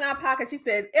 another one in our pocket. She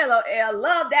said, LOL,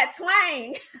 love that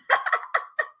twang.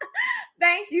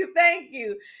 Thank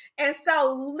you. And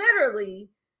so literally,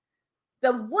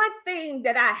 the one thing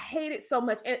that I hated so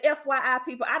much, and FYI,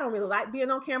 people, I don't really like being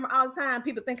on camera all the time.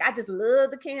 People think I just love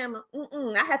the camera.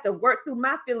 I have to work through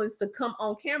my feelings to come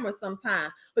on camera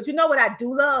sometimes. But you know what I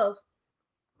do love?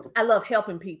 I love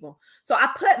helping people. So I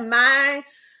put my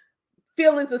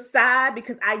feelings aside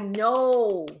because I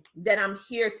know that I'm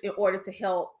here in order to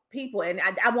help people, and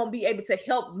I won't be able to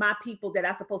help my people that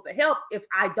I'm supposed to help if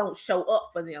I don't show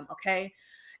up for them. Okay.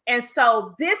 And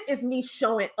so this is me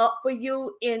showing up for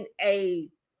you in a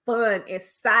fun,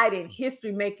 exciting,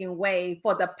 history-making way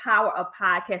for the Power of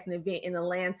Podcasting event in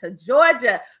Atlanta,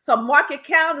 Georgia. So mark your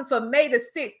calendars for May the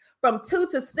 6th from 2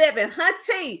 to 7.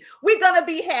 Hunty, we're going to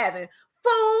be having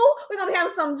food. We're going to be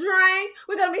having some drink.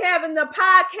 We're going to be having the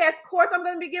podcast course I'm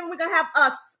going to be giving. We're going to have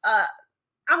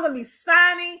I'm going to be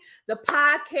signing the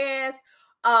podcast,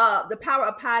 the Power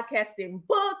of Podcasting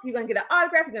book. You're going to get an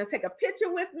autograph. You're going to take a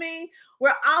picture with me.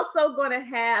 We're also going to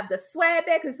have the swag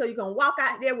bag, so you can walk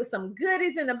out there with some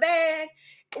goodies in the bag.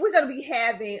 We're going to be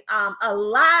having a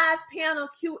live panel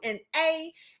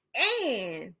Q&A,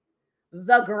 and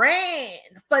the grand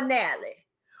finale.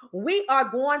 We are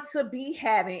going to be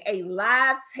having a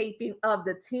live taping of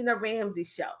the Tina Ramsey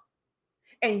Show,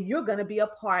 and you're going to be a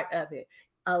part of it.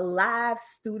 A live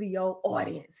studio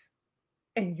audience,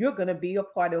 and you're going to be a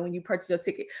part of it when you purchase your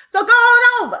ticket. So go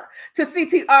on over to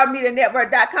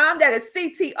CTRmedianetwork.com. That is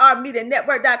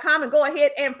CTRmedianetwork.com, and go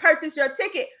ahead and purchase your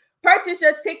ticket.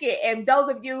 And those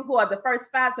of you who are the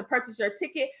first 5 to purchase your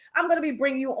ticket, I'm going to be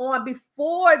bringing you on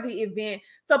before the event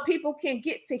so people can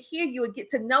get to hear you and get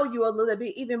to know you a little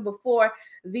bit even before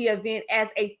the event, as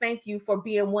a thank you for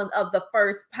being one of the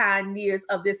first pioneers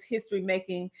of this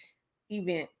history-making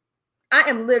event. I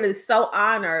am literally so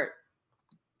honored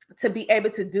to be able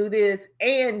to do this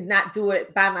and not do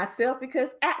it by myself,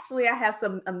 because actually I have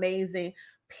some amazing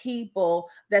people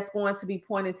that's going to be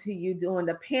pointing to you during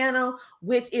the panel,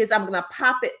 which is, I'm going to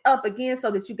pop it up again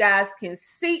so that you guys can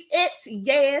see it.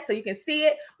 Yeah, so you can see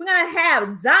it. We're going to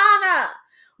have Donna.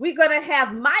 We're going to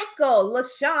have Michael,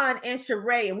 LaShawn, and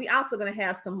Sheree. And we also going to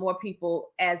have some more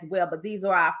people as well. But these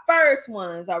are our first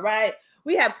ones, all right?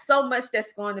 We have so much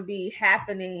that's going to be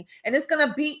happening. And it's going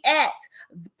to be at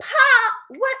Pop.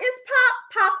 What is Pop?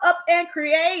 Pop Up and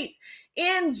Create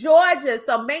in Georgia.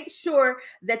 So make sure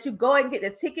that you go and get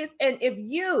the tickets. And if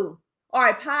you are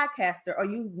a podcaster or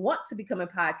you want to become a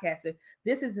podcaster,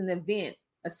 this is an event,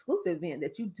 exclusive event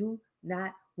that you do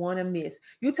not want to miss.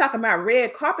 You talking about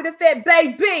red carpet effect,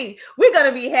 baby. We're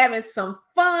going to be having some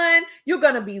fun. You're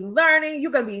going to be learning.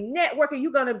 You're going to be networking.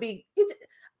 You're going to be, you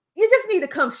just need to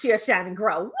come share, shine, and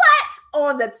grow. What?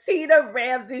 On the Tina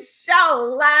Ramsey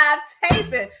Show live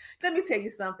taping. Let me tell you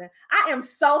something. I am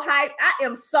so hyped. I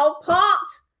am so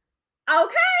pumped.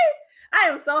 Okay? I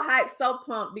am so hyped, so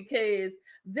pumped because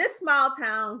this small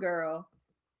town girl,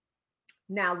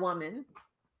 now woman,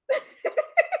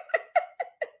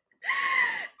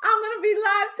 I'm going to be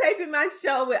live taping my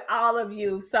show with all of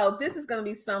you. So this is going to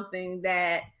be something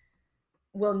that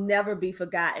will never be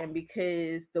forgotten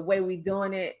because the way we're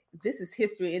doing it, this is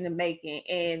history in the making.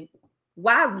 And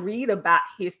why read about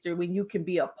history when you can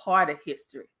be a part of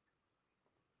history?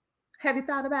 Have you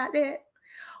thought about that?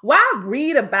 Why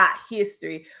read about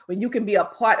history when you can be a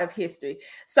part of history?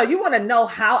 So you want to know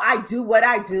how I do what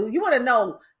I do. You want to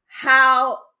know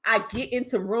how I get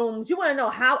into rooms. You want to know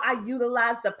how I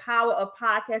utilize the power of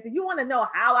podcasting. You want to know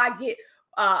how I get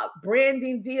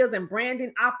branding deals and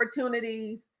branding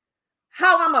opportunities.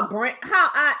 How I'm a brand, how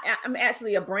I'm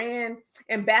actually a brand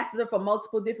ambassador for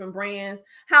multiple different brands.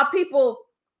 How people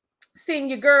seeing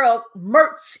your girl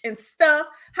merch and stuff.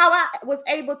 How I was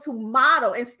able to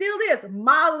model and still is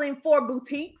modeling for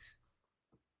boutiques.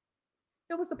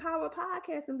 It was the power of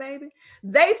podcasting, baby.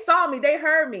 They saw me, they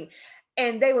heard me,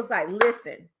 and they was like,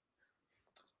 listen,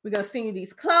 we're gonna send you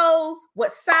these clothes.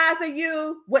 What size are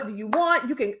you? What do you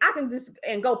want? I can just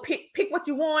and go pick what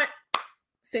you want,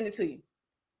 send it to you.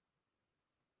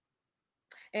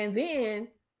 And then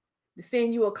to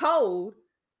send you a code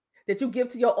that you give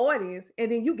to your audience,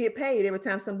 and then you get paid every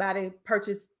time somebody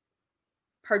purchase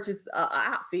an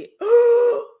outfit.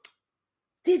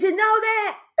 Did you know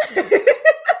that?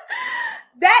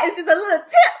 That is just a little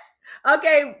tip,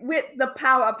 okay, with the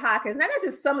power of podcasts. Now, that's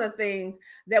just some of the things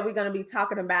that we're going to be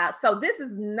talking about. So this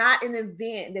is not an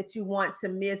event that you want to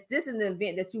miss. This is an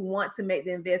event that you want to make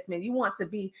the investment. You want to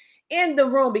be in the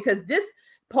room because this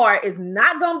part is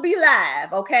not going to be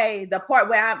live, okay? The part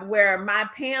where my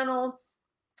panel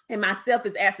and myself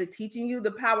is actually teaching you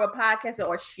the power of podcasting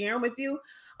or sharing with you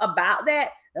about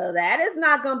that. That is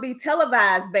not going to be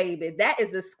televised, baby. That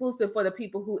is exclusive for the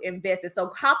people who invested. So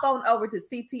hop on over to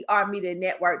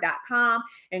ctrmedianetwork.com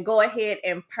and go ahead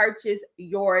and purchase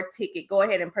your ticket. Go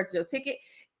ahead and purchase your ticket.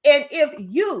 And if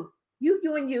you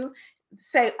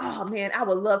say, oh man, I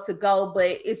would love to go,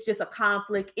 but it's just a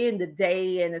conflict in the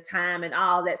day and the time and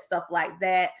all that stuff like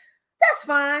that, that's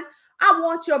fine. I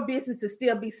want your business to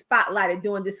still be spotlighted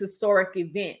during this historic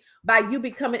event by you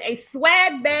becoming a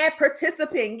swag bag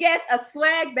participant. Yes, a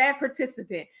swag bag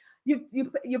participant. You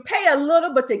pay a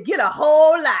little, but you get a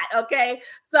whole lot, okay?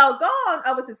 So go on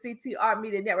over to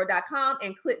ctrmedianetwork.com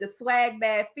and click the swag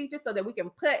bag feature so that we can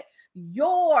put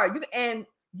and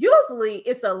usually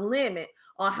it's a limit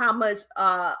on how much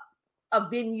a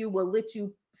venue will let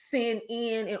you send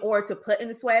in order to put in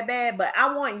the swag bag, but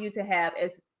I want you to have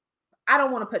I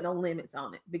don't want to put no limits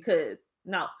on it because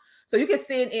no. So you can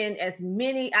send in as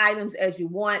many items as you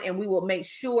want, and we will make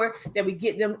sure that we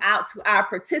get them out to our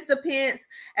participants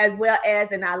as well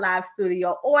as in our live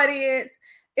studio audience.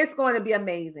 It's going to be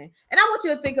amazing. And I want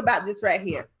you to think about this right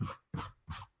here.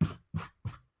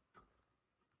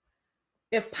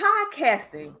 If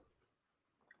podcasting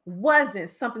wasn't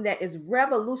something that is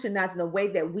revolutionizing the way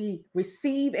that we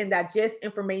receive and digest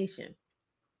information,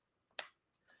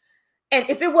 and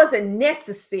if it wasn't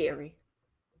necessary,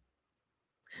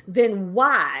 then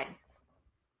why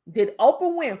did Oprah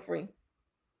Winfrey,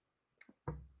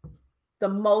 the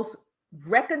most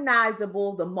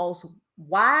recognizable, the most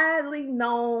widely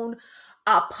known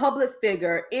public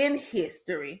figure in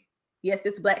history, yes,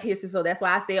 it's Black History, so that's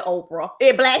why I said Oprah.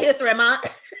 It's Black History Month.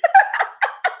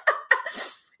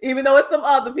 Even though it's some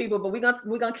other people, but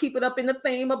we're gonna keep it up in the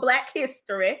theme of Black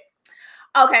history.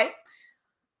 Okay.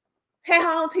 Had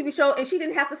her own TV show, and she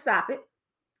didn't have to stop it.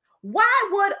 Why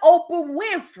would Oprah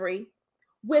Winfrey,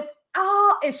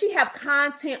 and she have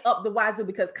content up the wazoo,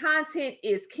 because content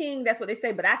is king. That's what they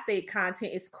say, but I say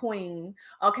content is queen.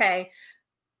 Okay.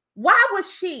 Why would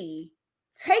she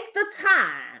take the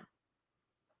time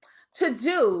to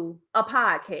do a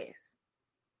podcast.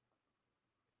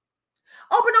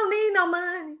 Oprah don't need no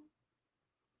money.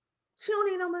 She don't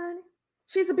need no money.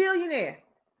 She's a billionaire.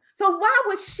 So why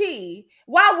would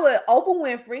Oprah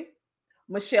Winfrey,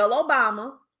 Michelle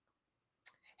Obama,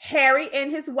 Harry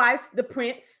and his wife, the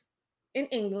Prince in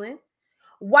England,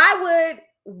 why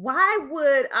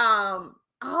would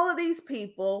all of these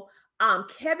people,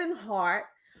 Kevin Hart,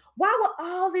 why would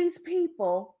all these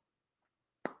people,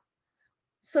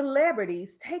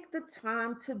 celebrities, take the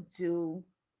time to do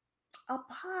a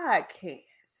podcast?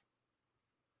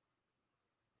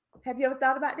 Have you ever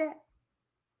thought about that?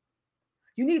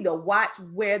 You need to watch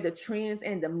where the trends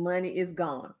and the money is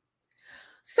going.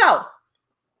 So,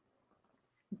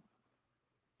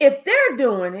 if they're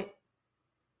doing it,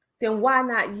 then why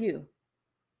not you?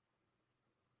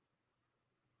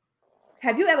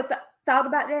 Have you ever thought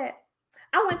about that?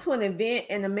 I went to an event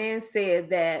and the man said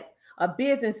that a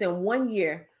business in 1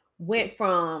 year went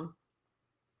from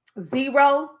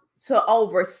zero to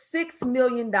over $6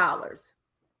 million.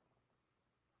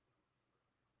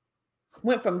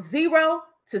 Went from zero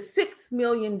to $6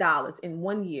 million in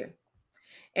 1 year.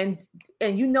 And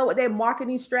you know what their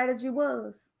marketing strategy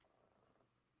was?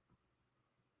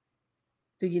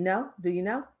 Do you know?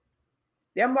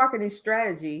 Their marketing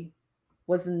strategy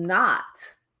was not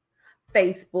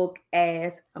Facebook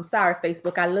ads. I'm sorry,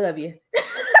 Facebook, I love you.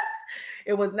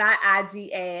 It was not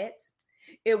IG ads.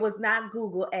 It was not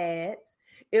Google ads.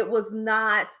 It was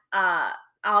not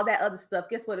all that other stuff.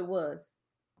 Guess what it was?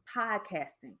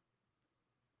 Podcasting.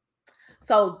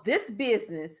 So this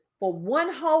business for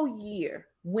 1 whole year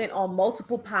went on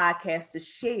multiple podcasts to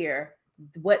share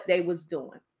what they was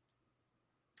doing.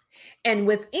 And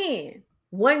within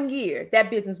 1 year, that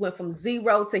business went from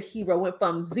zero to hero, went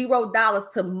from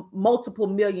 $0 to multiple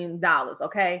 $1 million.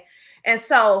 Okay. And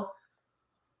so,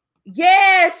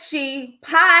 yes, she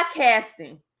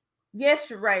podcasting. Yes,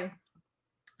 Sheree.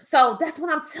 So that's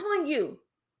what I'm telling you.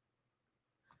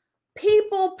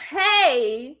 People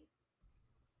pay,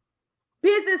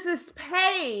 businesses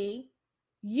pay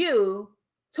you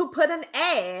to put an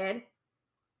ad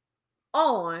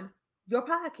on your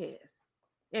podcast.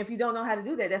 And if you don't know how to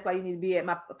do that, that's why you need to be at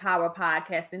my Power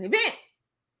Podcasting event.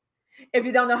 If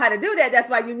you don't know how to do that, that's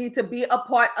why you need to be a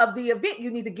part of the event.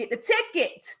 You need to get the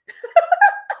ticket.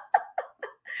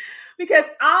 Because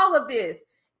all of this,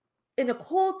 and the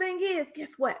cool thing is,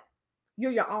 guess what?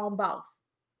 You're your own boss.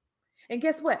 And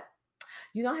guess what?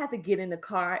 You don't have to get in the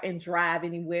car and drive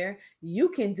anywhere. You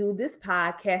can do this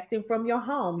podcasting from your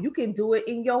home. You can do it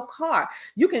in your car.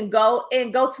 You can go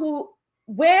to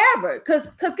wherever. Because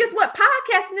guess what?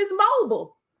 Podcasting is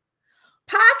mobile.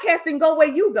 Podcasting go where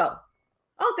you go.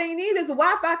 All thing you need is a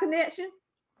Wi-Fi connection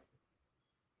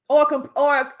or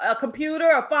a computer,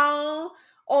 a phone,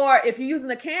 or if you're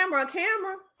using a camera.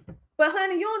 But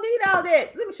honey, you don't need all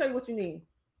that. Let me show you what you need.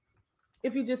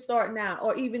 If you just starting out,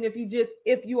 or even if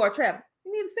you are traveling,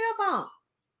 you need a cell phone.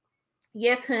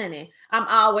 Yes, honey. I'm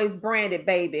always branded,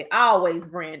 baby. Always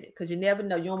branded. Because you never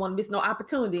know. You don't want to miss no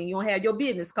opportunity. And you don't have your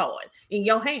business card in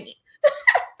your hand.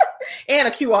 And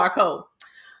a QR code.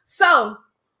 So,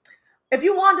 if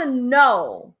you want to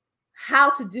know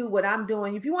how to do what I'm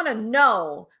doing, if you want to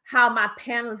know how my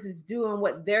panelists is doing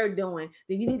what they're doing,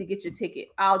 then you need to get your ticket.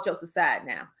 All jokes aside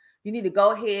now. You need to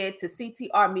go ahead to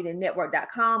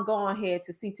ctrmedianetwork.com. Go on ahead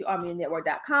to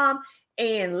ctrmedianetwork.com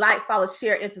and like, follow,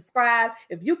 share, and subscribe.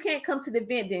 If you can't come to the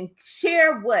event, then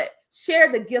share what?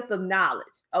 Share the gift of knowledge,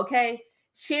 okay?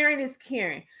 Sharing is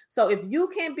caring. So if you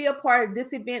can't be a part of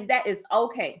this event, that is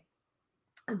okay.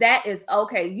 That is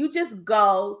okay. You just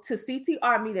go to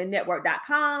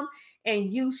ctrmedianetwork.com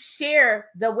and you share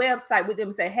the website with them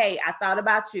and say, hey, I thought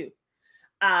about you.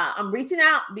 I'm reaching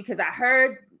out because I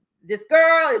heard this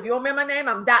girl, if you don't remember my name,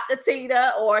 I'm Dr.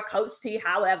 Tita or Coach T,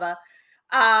 however.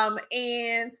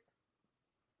 And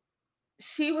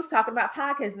she was talking about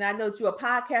podcasts. And I know that you're a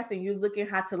podcaster and you're looking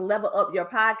how to level up your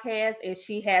podcast. And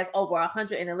she has over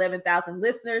 111,000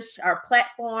 listeners. Her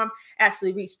platform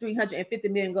actually reached 350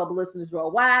 million global listeners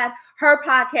worldwide. Her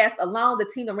podcast alone, The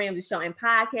Tina Ramsey Show and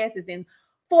Podcast, is in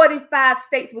 45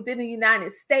 states within the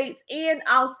United States and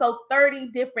also 30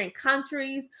 different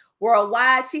countries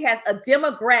worldwide. She has a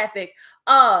demographic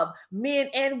of men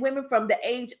and women from the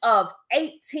age of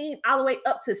 18 all the way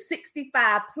up to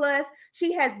 65 plus.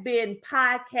 She has been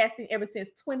podcasting ever since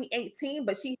 2018,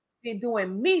 but she's been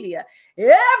doing media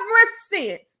ever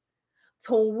since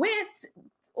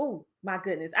oh my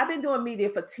goodness. I've been doing media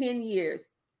for 10 years.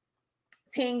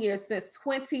 10 years since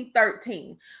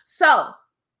 2013. So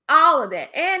all of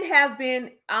that, and have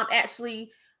been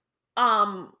actually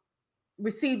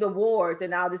received awards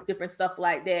and all this different stuff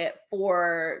like that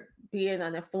for being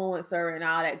an influencer and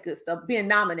all that good stuff, being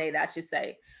nominated, I should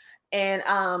say. And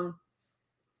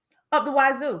up the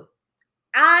wazoo.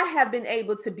 I have been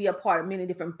able to be a part of many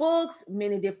different books,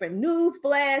 many different news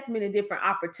blasts, many different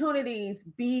opportunities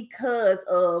because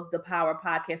of the power of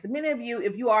podcasting. Many of you,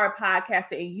 if you are a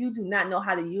podcaster and you do not know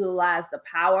how to utilize the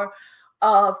power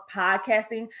of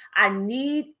podcasting, I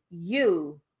need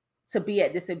you to be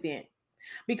at this event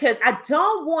because I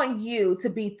don't want you to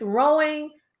be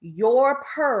throwing your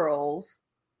pearls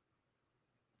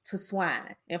to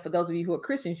swine. And for those of you who are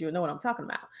Christians, you'll know what I'm talking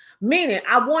about. Meaning,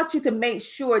 I want you to make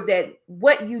sure that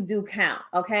what you do count,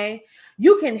 okay?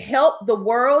 You can help the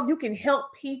world, you can help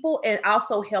people, and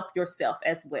also help yourself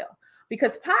as well.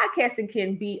 Because podcasting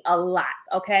can be a lot,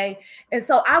 okay? And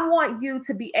so I want you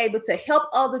to be able to help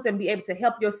others and be able to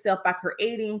help yourself by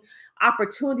creating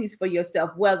opportunities for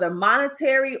yourself, whether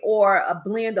monetary or a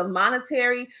blend of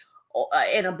monetary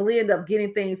and a blend of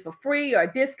getting things for free or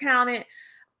discounted.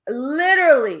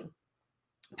 Literally,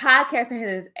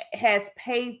 podcasting has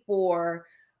paid for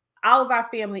all of our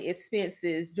family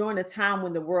expenses during a time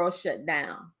when the world shut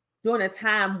down, during a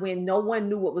time when no one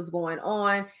knew what was going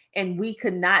on and we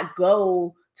could not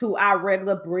go to our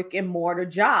regular brick and mortar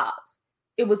jobs.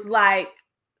 It was like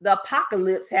the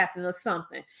apocalypse happened or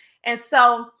something. And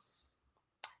so,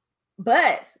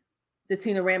 but the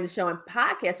Tina Ramsey Show and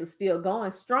podcast was still going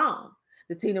strong.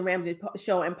 The Tina Ramsey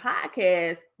Show and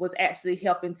podcast was actually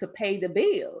helping to pay the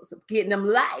bills, getting them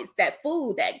lights, that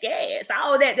food, that gas,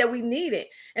 all that we needed.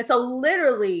 And so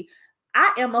literally,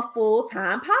 I am a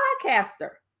full-time podcaster.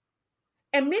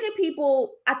 And many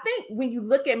people, I think when you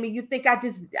look at me, you think I'm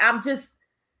just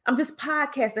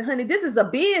podcasting. Honey, this is a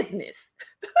business.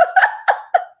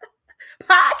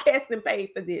 Podcasting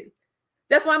paid for this.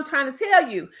 That's what I'm trying to tell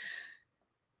you.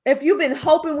 If you've been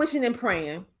hoping, wishing, and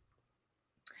praying,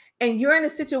 and you're in a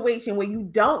situation where you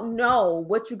don't know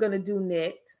what you're going to do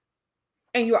next,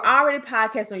 and you're already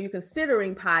podcasting or you're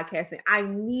considering podcasting, I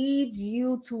need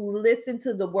you to listen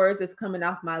to the words that's coming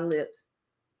off my lips.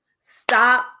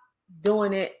 Stop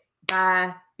doing it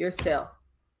by yourself.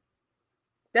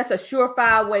 That's a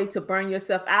surefire way to burn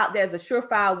yourself out. There's a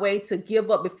surefire way to give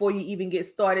up before you even get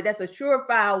started. That's a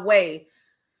surefire way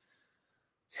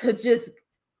to just,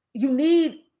 you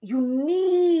need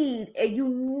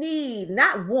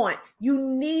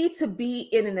to be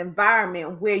in an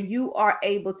environment where you are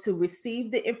able to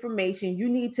receive the information. You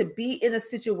need to be in a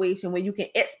situation where you can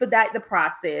expedite the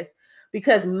process,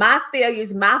 because my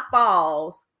failures, my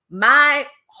falls, my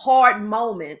hard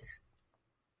moments,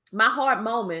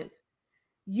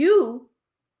 you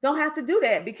don't have to do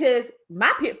that, because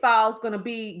my pitfall is going to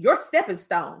be your stepping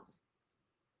stones.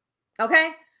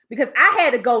 Okay? Because I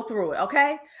had to go through it,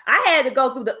 okay? I had to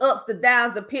go through the ups, the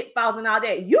downs, the pitfalls, and all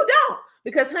that. You don't.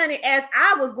 Because, honey, as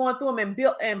I was going through them and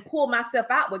built and pulled myself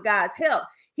out with God's help,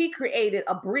 He created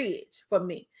a bridge for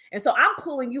me. And so I'm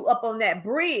pulling you up on that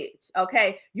bridge,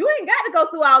 okay? You ain't got to go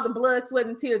through all the blood, sweat,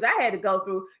 and tears I had to go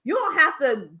through. You don't have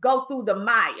to go through the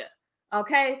mire,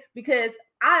 okay? Because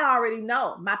I already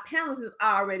know. My panelists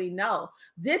already know.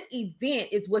 This event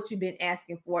is what you've been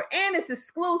asking for. And it's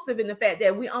exclusive in the fact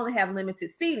that we only have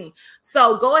limited seating.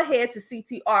 So go ahead to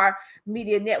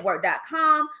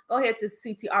CTRmedianetwork.com. Go ahead to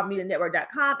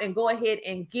CTRmedianetwork.com and go ahead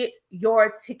and get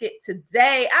your ticket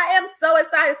today. I am so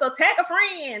excited. So tag a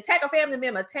friend, tag a family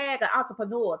member, tag an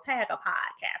entrepreneur, tag a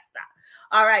podcaster.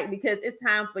 All right, because it's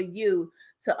time for you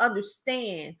to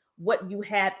understand what you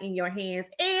have in your hands.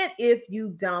 And if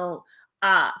you don't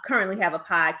currently have a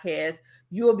podcast,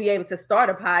 you will be able to start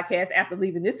a podcast after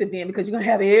leaving this event, because you're going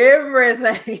to have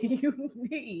everything you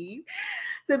need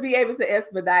to be able to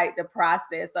expedite the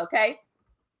process. Okay.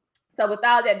 So with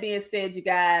all that being said, you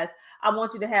guys, I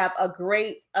want you to have a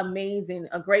great, amazing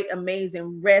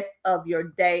rest of your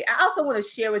day. I also want to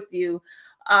share with you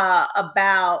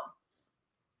about,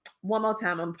 one more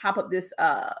time, I'm going to pop up this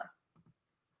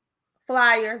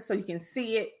flyer so you can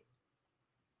see it.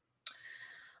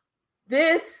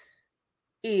 This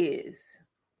is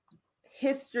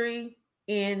history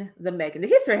in the making. The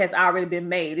history has already been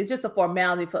made. It's just a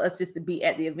formality for us just to be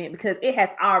at the event, because it has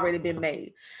already been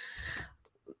made.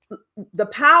 The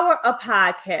power of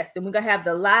podcasting. We're going to have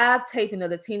the live taping of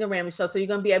the Tina Ramsey Show. So you're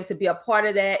going to be able to be a part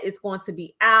of that. It's going to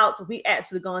be out. We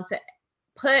actually going to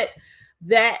put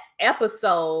that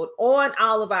episode on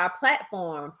all of our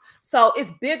platforms. So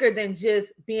it's bigger than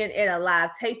just being at a live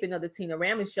taping of the Tina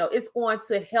Ramsey Show. It's going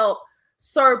to help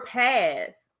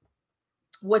surpass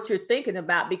what you're thinking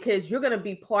about, because you're going to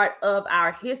be part of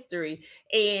our history.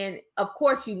 And of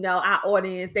course, you know, our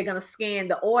audience, they're going to scan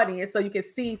the audience so you can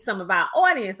see some of our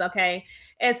audience. Okay.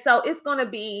 And so it's going to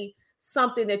be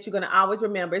something that you're going to always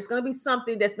remember. It's going to be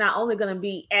something that's not only going to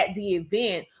be at the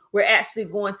event, we're actually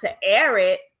going to air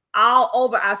it all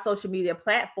over our social media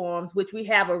platforms, which we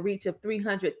have a reach of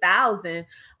 300,000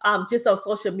 just on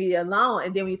social media alone.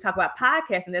 And then when you talk about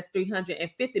podcasting, that's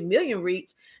 350 million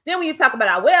reach. Then when you talk about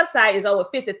our website, is over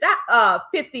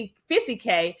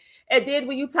 50K. And then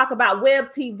when you talk about web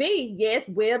TV, yes,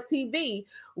 web TV,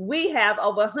 we have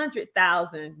over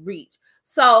 100,000 reach.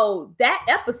 So that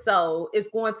episode is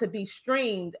going to be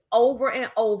streamed over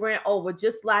and over and over,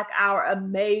 just like our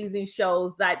amazing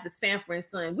shows like the Sanford and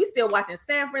Son. We're still watching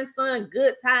Sanford and Son,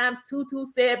 Good Times,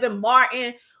 227,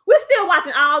 Martin. We're still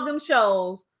watching all them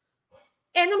shows.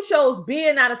 And them shows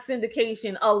being out of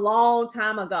syndication a long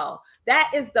time ago.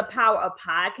 That is the power of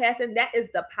podcasting. That is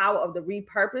the power of the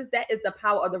repurpose. That is the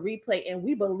power of the replay. And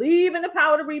we believe in the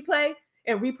power of the replay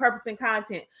and repurposing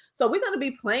content. So we're going to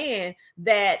be playing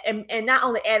that and not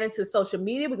only adding to social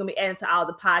media, we're going to be adding to all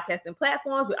the podcasting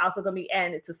platforms. We're also going to be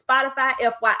adding it to Spotify.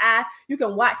 FYI, you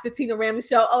can watch the Tina Ramsey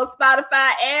Show on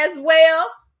Spotify as well.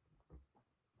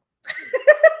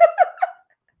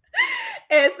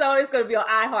 And so it's going to be on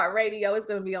iHeartRadio. It's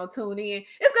going to be on TuneIn.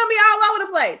 It's going to be all over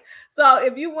the place. So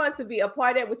if you want to be a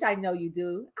part of it, which I know you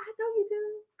do.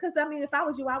 Because, I mean, if I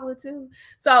was you, I would too.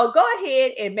 So go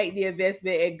ahead and make the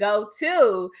investment and go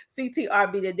to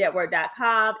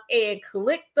ctrmedianetwork.com and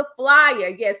click the flyer.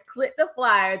 Yes, click the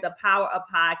flyer, the power of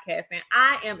podcasting.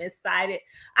 I am excited.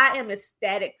 I am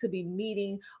ecstatic to be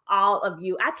meeting all of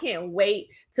you. I can't wait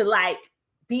to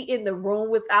be in the room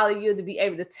with all of you, to be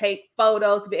able to take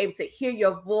photos, to be able to hear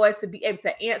your voice, to be able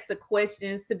to answer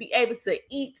questions, to be able to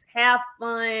eat, have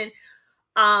fun,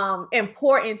 and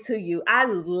pour into you. I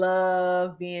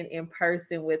love being in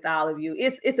person with all of you.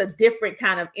 It's a different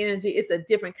kind of energy. It's a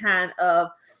different kind of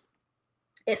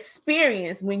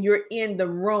experience when you're in the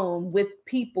room with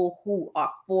people who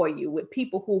are for you, with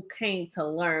people who came to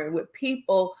learn, with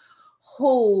people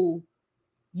who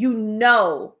you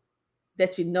know.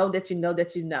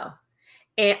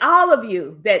 And all of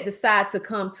you that decide to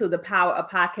come to the Power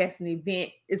of Podcasting event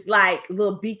is like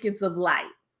little beacons of light.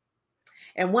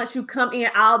 And once you come in,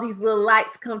 all these little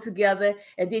lights come together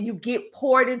and then you get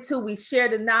poured into, we share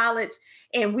the knowledge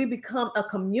and we become a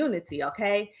community,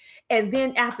 okay? And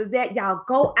then after that, y'all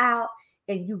go out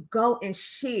and you go and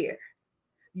share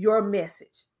your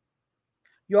message,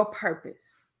 your purpose,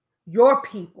 your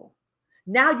people.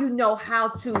 Now you know how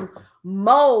to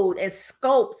mold and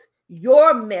sculpt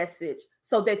your message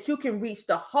so that you can reach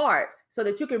the hearts, so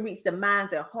that you can reach the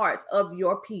minds and hearts of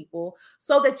your people,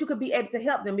 so that you can be able to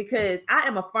help them. Because I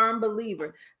am a firm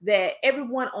believer that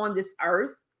everyone on this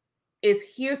earth is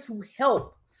here to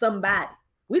help somebody.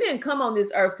 We didn't come on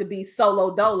this earth to be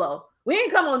solo dolo. We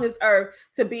didn't come on this earth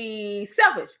to be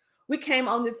selfish. We came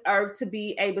on this earth to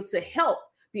be able to help,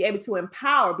 be able to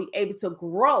empower, be able to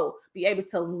grow, be able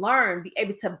to learn, be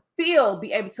able to build,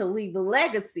 be able to leave a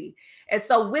legacy. And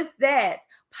so with that,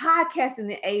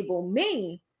 podcasting enabled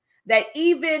me that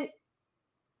even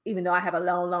though I have a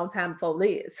long time before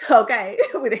Liz, okay,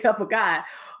 with the help of God,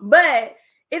 but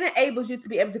it enables you to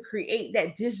be able to create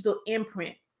that digital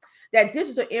imprint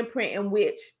in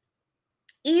which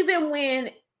even when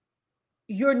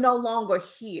you're no longer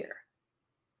here,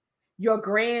 your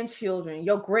grandchildren,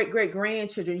 your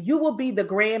great-great-grandchildren, you will be the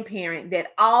grandparent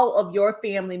that all of your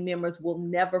family members will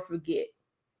never forget.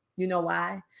 You know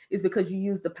why? It's because you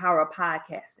use the power of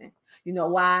podcasting. You know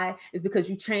why? It's because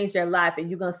you changed their life and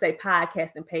you're going to say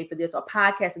podcasting paid for this, or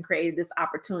podcasting created this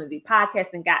opportunity.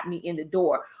 Podcasting got me in the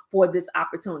door for this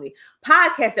opportunity.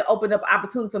 Podcasting opened up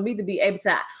opportunity for me to be able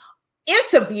to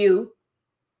interview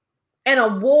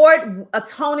a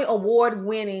Tony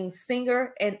Award-winning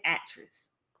singer and actress.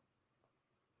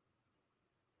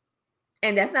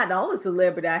 And that's not the only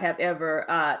celebrity I have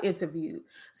ever interviewed.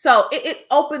 So it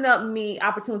opened up me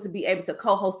opportunities to be able to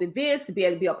co-host events, to be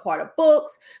able to be a part of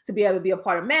books, to be able to be a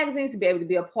part of magazines, to be able to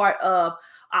be a part of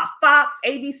Fox,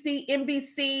 ABC,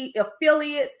 NBC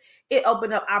affiliates. It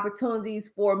opened up opportunities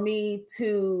for me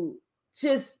to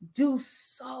just do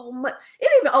so much. It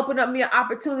even opened up me an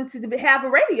opportunity to have a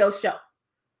radio show.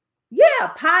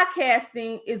 Yeah,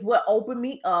 podcasting is what opened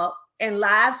me up. And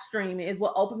live streaming is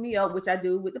what opened me up, which I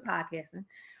do with the podcasting,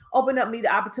 opened up me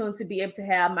the opportunity to be able to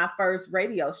have my first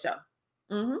radio show.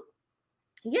 Mm-hmm.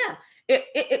 Yeah,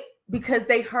 it because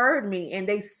they heard me and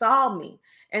they saw me.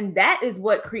 And that is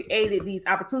what created these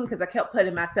opportunities, because I kept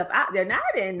putting myself out there. Now,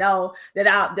 I didn't know that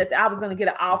I was going to get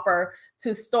an offer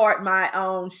to start my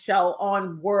own show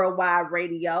on worldwide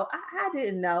radio. I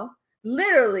didn't know.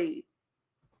 Literally,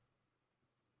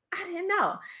 I didn't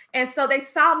know. And so they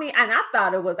saw me, and I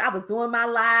thought I was doing my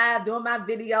live, doing my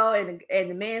video, and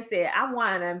the man said, I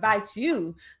want to invite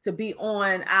you to be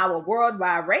on our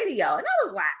worldwide radio. And I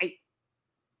was like,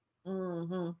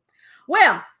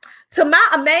 Well, to my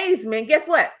amazement, guess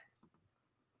what?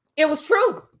 It was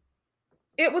true.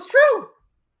 It was true.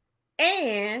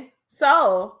 And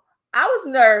so I was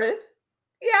nervous.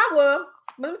 Yeah, I was.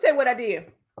 But let me tell you what I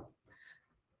did.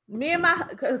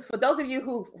 Because for those of you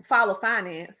who follow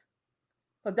finance,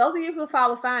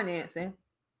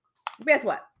 guess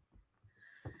what?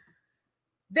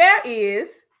 There is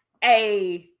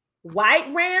a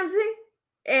white Ramsey,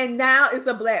 and now it's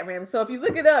a black Ramsey. So if you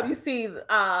look it up, you see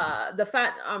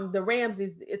the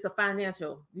Ramsey's. It's a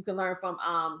financial. You can learn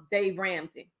from Dave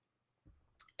Ramsey.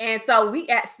 And so we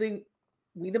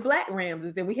the black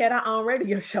Ramses, and we had our own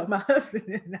radio show, my husband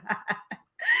and I.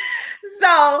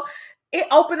 So it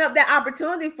opened up that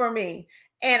opportunity for me.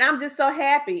 And I'm just so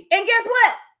happy. And guess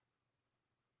what?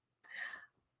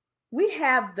 We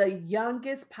have the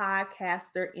youngest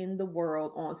podcaster in the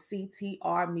world on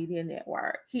CTR Media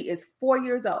Network. He is 4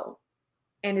 years old,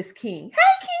 and it's King.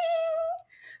 Hey,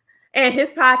 King! And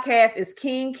his podcast is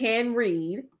King Can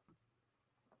Read.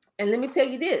 And let me tell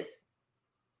you this.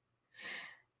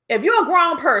 If you're a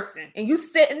grown person and you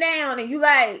sitting down and you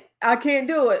like, I can't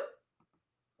do it.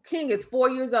 King is 4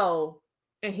 years old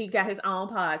and he got his own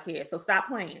podcast. So stop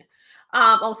playing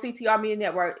on CTR Media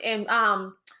Network. And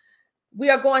we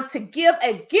are going to give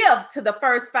a gift to the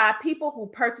first 5 people who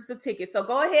purchase a ticket. So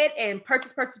go ahead and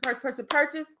purchase.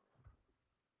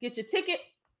 Get your ticket.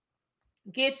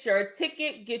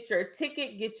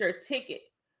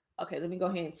 Okay, let me go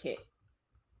ahead and check.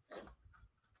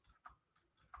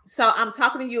 So I'm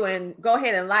talking to you, and go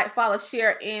ahead and like, follow,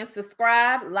 share, and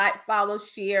subscribe. Like, follow,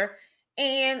 share,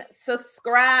 and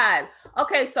subscribe.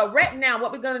 Okay, so right now,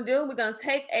 what we're going to do, we're going to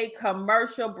take a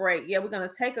commercial break. Yeah, we're going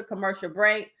to take a commercial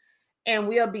break, and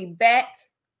we'll be back.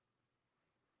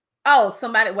 Oh,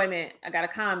 somebody, wait a minute. I got a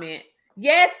comment.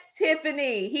 Yes,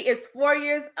 Tiffany. He is 4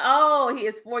 years old.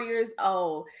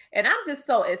 And I'm just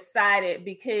so excited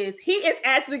because he is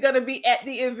actually going to be at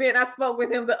the event. I spoke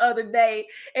with him the other day,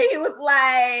 and he was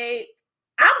like,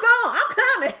 I'm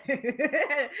coming.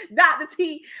 Dr.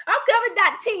 T, I'm coming,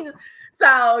 Dr. Tina.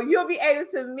 So you'll be able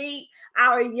to meet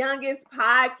our youngest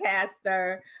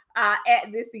podcaster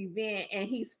at this event, and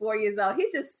he's 4 years old.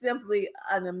 He's just simply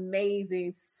an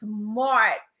amazing,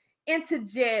 smart,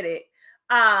 energetic,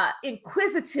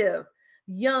 inquisitive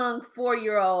young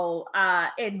 4-year-old,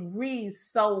 and reads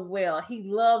so well. He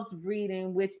loves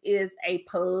reading, which is a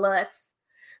plus.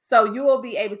 So you will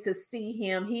be able to see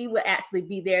him. He will actually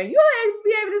be there. You'll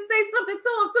be able to say something to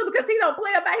him too, because he don't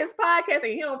play about his podcast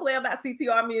and he don't play about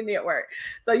CTR Media Network.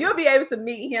 So you'll be able to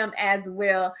meet him as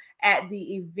well at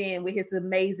the event with his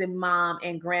amazing mom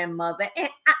and grandmother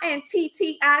and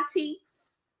TTIT.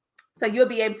 So you'll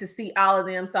be able to see all of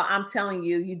them. So I'm telling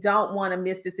you, you don't want to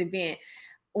miss this event.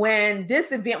 When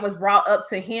this event was brought up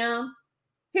to him,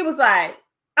 he was like,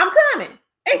 I'm coming. And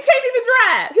he can't even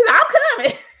drive. He's like, I'm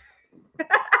coming.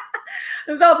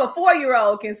 So if a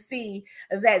 4-year-old can see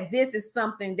that this is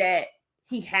something that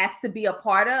he has to be a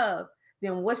part of,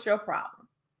 then what's your problem?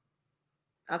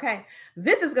 Okay.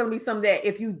 This is going to be something that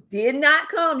if you did not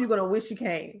come, you're going to wish you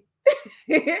came.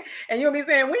 And you'll be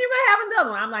saying, when you going to have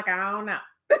another one? I'm like, I don't know.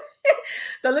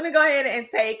 So let me go ahead and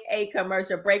take a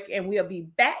commercial break, and we'll be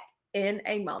back in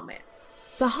a moment.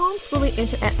 The Homeschooling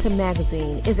Interactive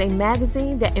Magazine is a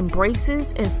magazine that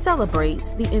embraces and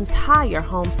celebrates the entire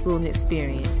homeschooling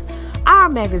experience. Our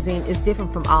magazine is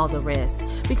different from all the rest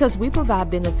because we provide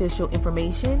beneficial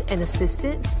information and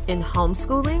assistance in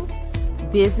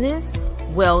homeschooling, business,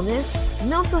 wellness,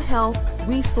 mental health,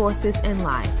 resources, and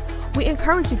life. We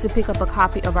encourage you to pick up a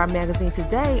copy of our magazine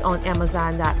today on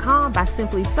Amazon.com by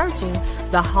simply searching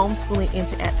the Homeschooling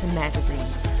Interactive Magazine.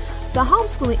 The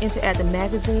Homeschooling Interactive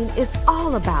Magazine is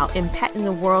all about impacting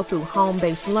the world through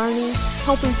home-based learning,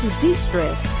 helping to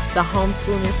de-stress the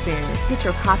homeschooling experience. Get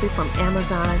your copy from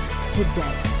Amazon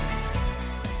today.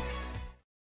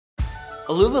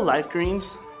 Alula Life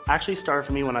Greens actually started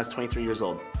for me when I was 23 years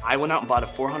old. I went out and bought a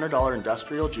 $400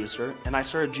 industrial juicer, and I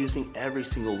started juicing every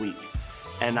single week.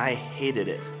 And I hated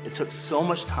it. It took so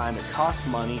much time, it cost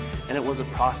money, and it was a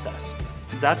process.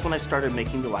 That's when I started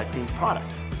making the Life Greens product.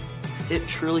 It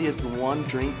truly is the one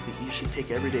drink that you should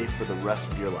take every day for the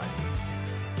rest of your life.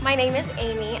 My name is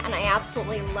Amy, and I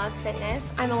absolutely love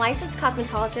fitness. I'm a licensed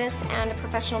cosmetologist and a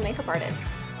professional makeup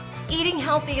artist. Eating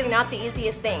healthy is not the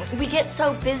easiest thing. We get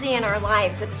so busy in our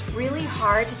lives, it's really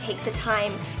hard to take the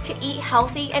time to eat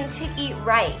healthy and to eat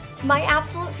right. My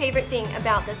absolute favorite thing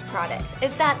about this product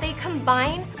is that they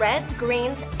combine reds,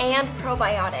 greens, and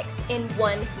probiotics in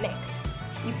one mix.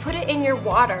 You put it in your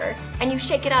water and you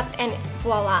shake it up and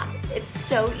voila, it's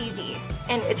so easy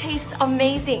and it tastes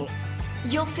amazing.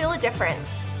 You'll feel a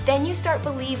difference. Then you start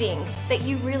believing that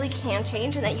you really can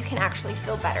change and that you can actually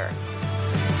feel better.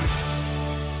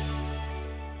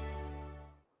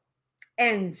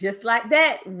 And just like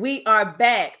that, we are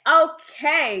back.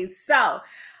 Okay, so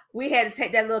we had to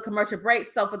take that little commercial break.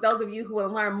 So for those of you who want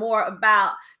to learn more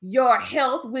about your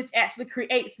health, which actually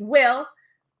creates wealth,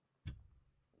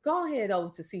 go ahead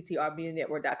over to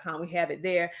ctrbnetwork.com. We have it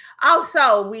there.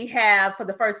 Also, we have, for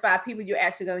the first 5 people, you're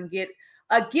actually going to get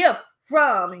a gift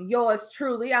from yours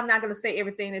truly. I'm not going to say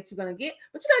everything that you're going to get,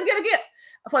 but you're going to get a gift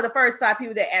for the first 5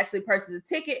 people that actually purchase a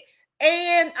ticket.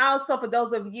 And also for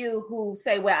those of you who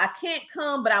say, well, I can't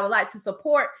come, but I would like to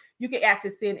support, you can actually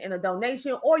send in a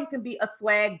donation, or you can be a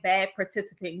swag bag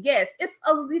participant. Yes,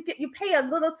 you pay a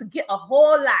little to get a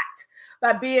whole lot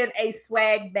by being a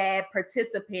swag bag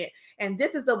participant. And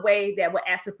this is a way that will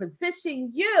actually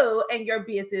position you and your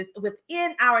business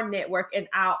within our network and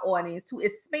our audience to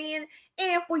expand,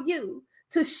 and for you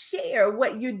to share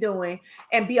what you're doing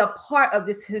and be a part of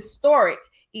this historic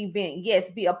event. Yes,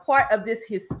 be a part of this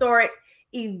historic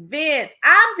event.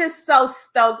 I'm just so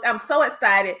stoked. I'm so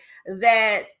excited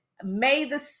that May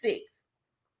the 6th,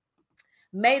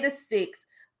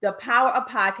 the Power of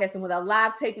Podcasting with a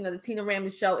live taping of the Tina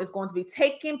Ramsey Show is going to be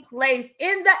taking place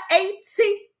in the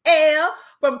ATL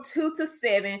from 2 to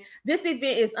 7. This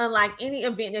event is unlike any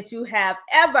event that you have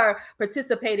ever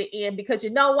participated in, because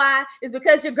you know why? It's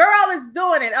because your girl is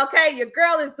doing it, okay? Your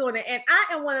girl is doing it. And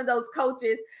I am one of those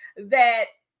coaches that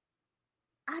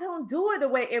I don't do it the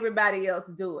way everybody else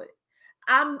do it.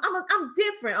 I'm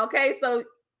different, okay? So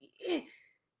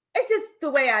it's just the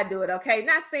way I do it, okay?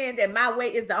 Not saying that my way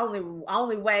is the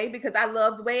only way, because I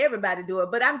love the way everybody do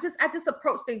it, but I just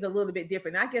approach things a little bit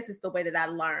different. I guess it's the way that I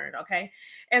learned, okay?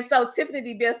 And so Tiffany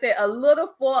D. Bell said, a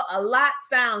little for a lot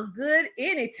sounds good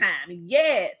anytime.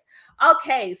 Yes.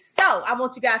 Okay, so I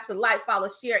want you guys to like, follow,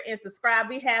 share, and subscribe.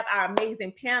 We have our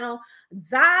amazing panel,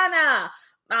 Donna.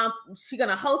 She's going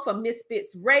to host for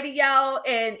Misfits Radio.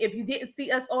 And if you didn't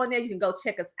see us on there, you can go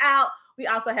check us out. We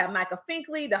also have Micah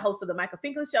Finkley, the host of the Micah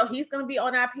Finkley Show. He's going to be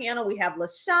on our panel. We have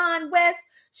LaShawn West.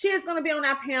 She is going to be on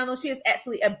our panel. She is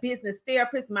actually a business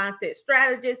therapist, mindset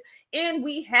strategist. And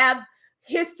we have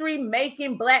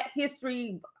history-making Black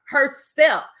history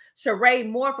herself, Sheree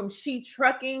Moore from She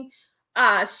Trucking.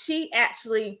 She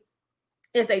actually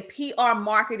is a PR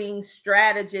marketing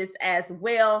strategist as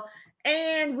well.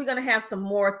 And we're going to have some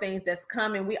more things that's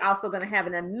coming. We're also going to have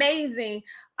an amazing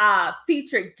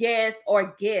featured guest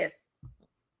or guest.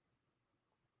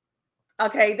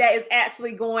 Okay, that is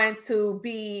actually going to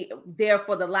be there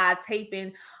for the live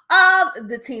taping of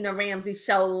the Tina Ramsey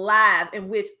Show live, in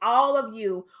which all of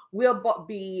you will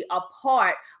be a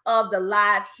part of the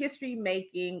live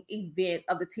history-making event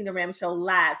of the Tina Ramsey Show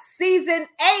live, season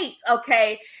 8,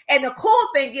 okay? And the cool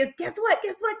thing is, guess what?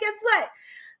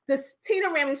 The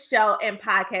Tina Ramsey Show and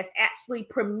podcast actually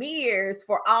premieres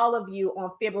for all of you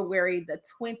on February the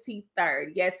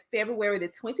 23rd. Yes, February the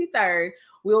 23rd,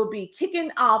 we'll be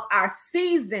kicking off our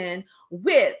season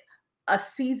with a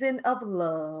season of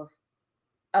love.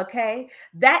 Okay,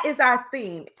 that is our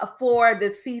theme for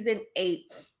the season 8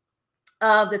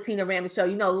 of the Tina Ramsey Show.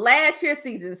 You know, last year,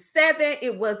 season 7,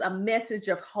 it was a message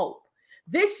of hope.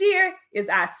 This year is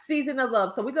our season of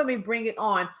love. So we're going to be bringing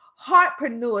on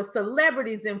heartpreneurs,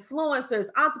 celebrities, influencers,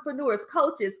 entrepreneurs,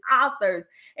 coaches, authors,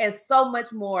 and so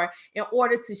much more in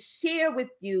order to share with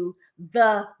you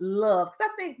the love.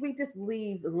 Because I think we just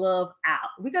leave love out.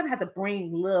 We're going to have to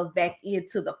bring love back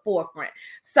into the forefront.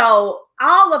 So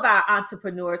all of our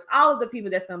entrepreneurs, all of the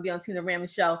people that's going to be on Tina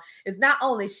Ramsey Show is not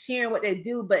only sharing what they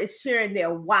do, but it's sharing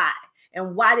their why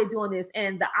and why they're doing this.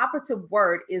 And the operative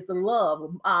word is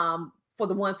love for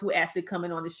the ones who actually come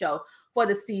in on the show for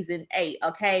the season 8,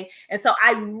 okay? And so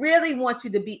I really want you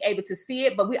to be able to see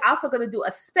it, but we're also going to do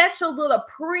a special little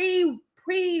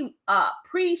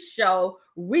pre-show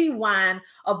rewind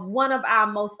of one of our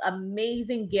most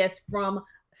amazing guests from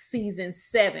season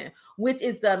 7, which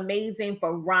is the amazing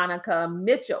Veronica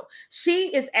Mitchell.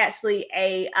 She is actually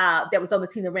that was on the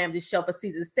Tina Ramsey Show for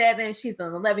season 7. She's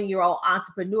an 11-year-old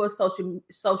entrepreneur,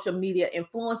 social media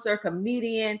influencer,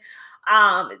 comedian.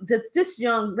 This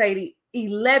young lady,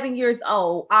 11 years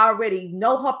old, already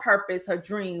know her purpose, her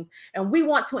dreams, and we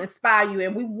want to inspire you,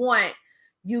 and we want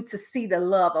you to see the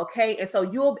love, okay? And so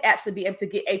you'll actually be able to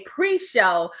get a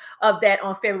pre-show of that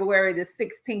on February the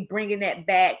 16th, bringing that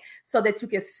back so that you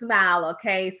can smile,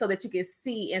 okay? So that you can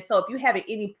see. And so if you're having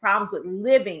any problems with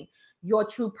living your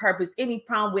true purpose, any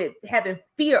problem with having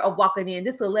fear of walking in,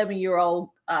 this 11-year-old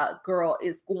girl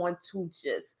is going to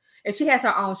just, and she has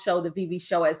her own show, the VV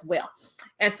Show as well.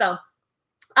 And so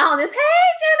on this, hey,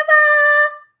 Jennifer.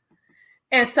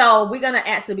 And so we're going to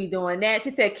actually be doing that. She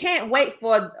said, can't wait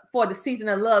for the Season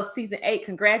of Love, Season 8.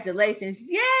 Congratulations.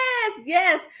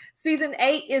 Yes. Season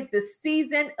 8 is the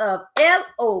season of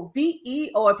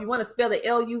LOVE, or if you want to spell it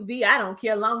LUV, I don't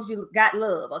care, as long as you got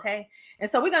love, okay? And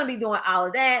so we're going to be doing all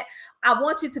of that. I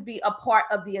want you to be a part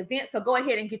of the event. So go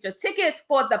ahead and get your tickets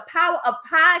for the Power of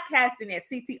Podcasting at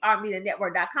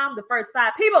CTRmedianetwork.com. The first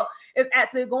 5 people is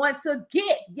actually going to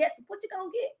get, yes, what you going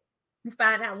to get? You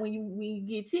find out when you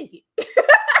get ticket.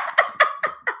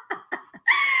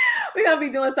 We're going to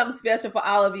be doing something special for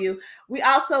all of you. We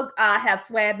also have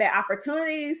swag bag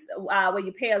opportunities where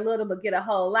you pay a little but get a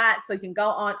whole lot. So you can go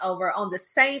on over on the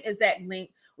same exact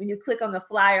link. When you click on the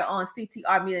flyer on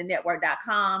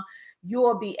CTRmedianetwork.com,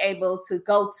 you'll be able to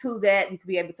go to that. You can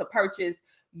be able to purchase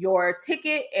your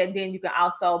ticket, and then you can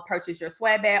also purchase your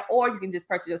swag bag, or you can just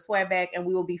purchase your swag bag, and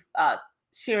we will be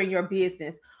sharing your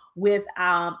business with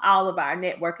all of our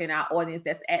network and our audience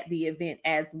that's at the event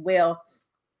as well.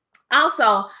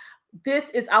 Also, this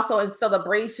is also in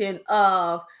celebration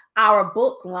of our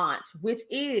book launch, which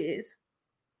is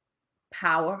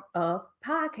Power of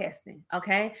Podcasting.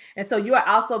 Okay. And so you will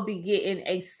also be getting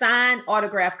a signed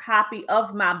autographed copy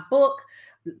of my book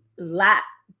lot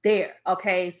there.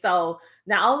 Okay. So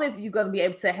not only are you going to be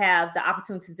able to have the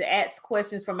opportunity to ask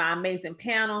questions from my amazing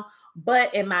panel,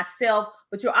 and myself,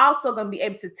 but you're also going to be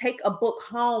able to take a book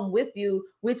home with you,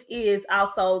 which is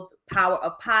also Power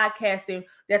of Podcasting.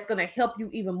 That's going to help you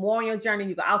even more on your journey.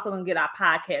 You're also going to get our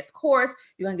podcast course.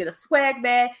 You're going to get a swag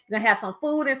bag. You're going to have some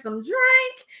food and some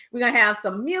drink. We're going to have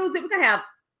some music. We're going to have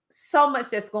so much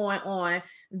that's going on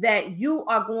that you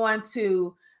are going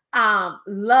to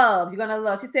love. You're going to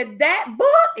love. She said, that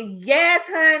book? Yes,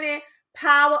 honey.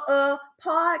 Power of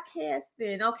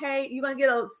Podcasting. Okay, you're gonna get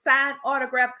a signed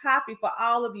autographed copy for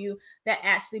all of you that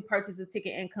actually purchase a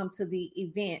ticket and come to the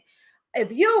event.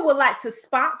 If you would like to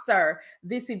sponsor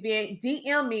this event,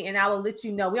 DM me and I will let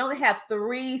you know. We only have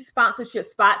 3 sponsorship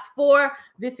spots for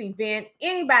this event.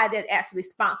 Anybody that actually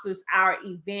sponsors our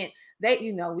event,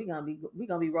 we're gonna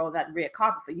be rolling out the red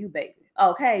carpet for you, baby.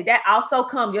 Okay, that also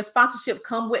your sponsorship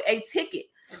come with a ticket.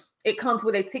 It comes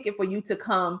with a ticket for you to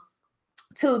come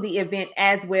to the event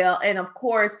as well. And of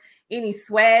course, any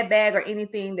swag bag or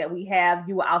anything that we have,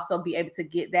 you will also be able to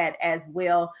get that as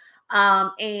well.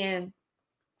 And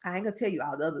I ain't gonna tell you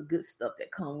all the other good stuff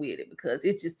that come with it because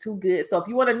it's just too good. So if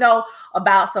you want to know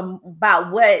about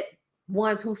what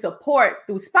ones who support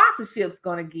through sponsorships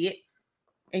gonna get,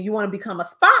 and you want to become a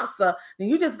sponsor, then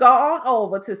you just go on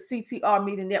over to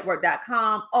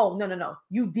CTRmedianetwork.com. Oh, no.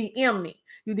 You DM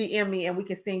me. And we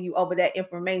can send you over that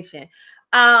information.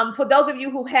 For those of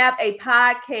you who have a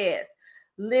podcast,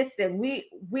 listen,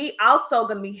 we also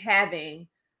going to be having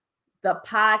the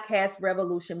Podcast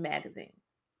Revolution magazine.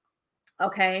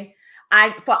 Okay.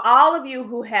 For all of you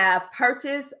who have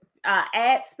purchased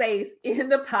ad space in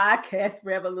the Podcast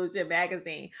Revolution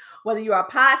magazine, whether you're a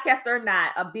podcaster or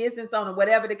not, a business owner,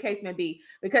 whatever the case may be,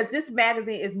 because this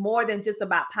magazine is more than just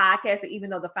about podcasting, even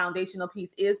though the foundational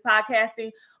piece is podcasting,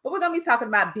 but we're going to be talking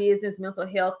about business, mental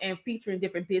health, and featuring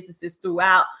different businesses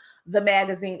throughout the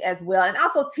magazine as well. And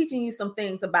also teaching you some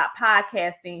things about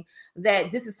podcasting,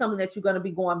 that this is something that you're going to be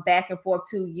going back and forth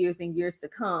to years and years to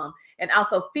come. And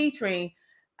also featuring,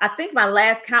 I think my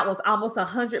last count was almost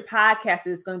 100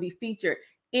 podcasters going to be featured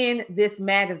in this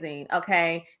magazine,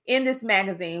 okay? In this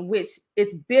magazine, which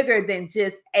is bigger than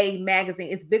just a magazine.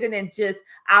 It's bigger than just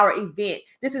our event.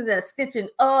 This is an extension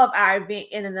of our event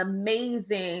in an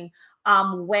amazing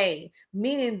way,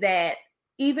 meaning that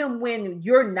even when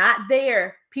you're not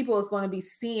there, people is going to be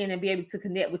seeing and be able to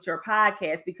connect with your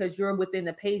podcast because you're within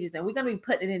the pages, and we're going to be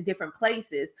putting it in different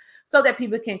places so that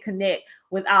people can connect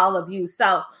with all of you.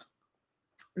 So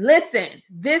listen,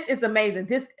 this is amazing.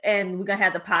 And we're going to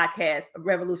have the Podcast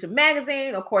Revolution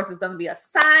magazine. Of course, it's going to be a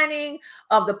signing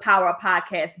of the Power of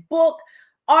Podcast book,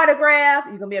 autograph.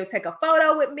 You're going to be able to take a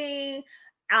photo with me.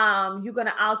 You're going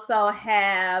to also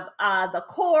have the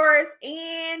course,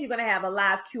 and you're going to have a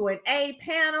live Q&A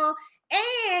panel,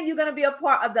 and you're going to be a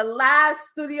part of the live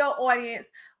studio audience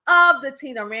of the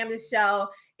Tina Ramsey Show.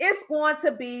 It's going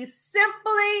to be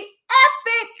simply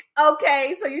epic.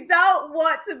 Okay, so you don't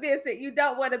want to miss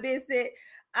it.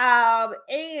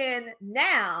 And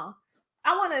now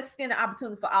I want to extend the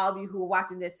opportunity for all of you who are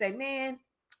watching this. Say, man,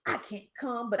 I can't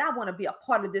come, but I want to be a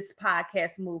part of this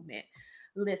podcast movement.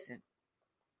 Listen,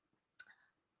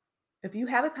 if you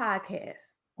have a podcast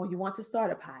or you want to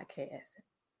start a podcast,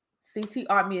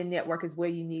 CTR Media Network is where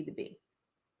you need to be.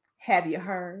 Have you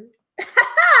heard?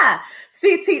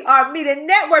 CTR Media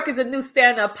Network is a new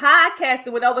stand-up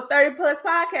podcasting with over 30 plus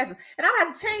podcasters. And I'm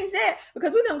going to change that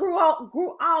because we done grew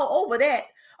all over that.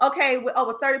 Okay, with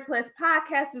over 30 plus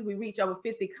podcasters, we reach over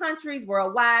 50 countries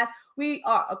worldwide. We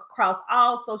are across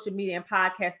all social media and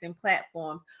podcasting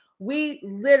platforms. We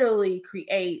literally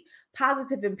create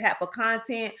positive, impactful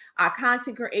content. Our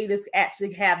content creators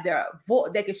actually have their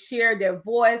voice. They can share their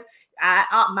voice.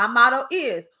 My motto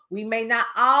is, we may not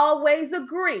always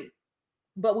agree,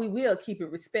 but we will keep it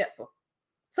respectful.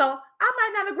 So I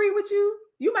might not agree with you.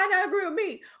 You might not agree with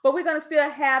me, but we're going to still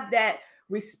have that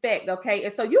respect. Okay.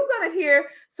 And so you're going to hear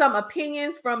some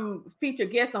opinions from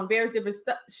featured guests on various different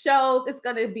shows. It's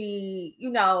going to be,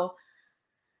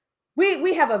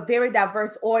 we have a very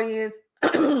diverse audience.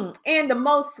 And the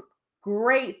most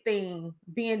great thing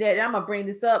being that, and I'm going to bring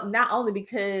this up, not only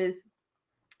because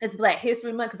it's Black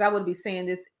History Month, because I wouldn't be saying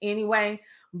this anyway,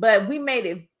 but we made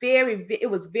it it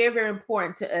was very, very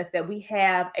important to us that we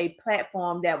have a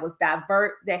platform that was that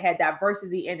had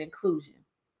diversity and inclusion.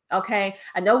 Okay.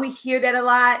 I know we hear that a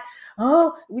lot.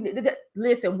 Oh,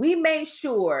 listen, we made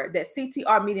sure that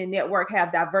CTR Media Network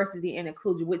have diversity and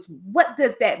inclusion, what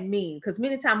does that mean? Because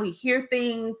many times we hear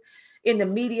things in the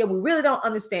media, we really don't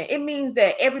understand. It means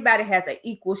that everybody has an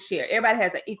equal share. Everybody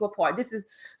has an equal part.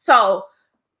 So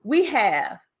we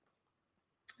have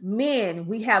men,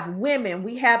 we have women,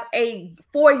 we have a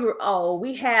 4-year-old,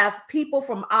 we have people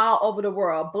from all over the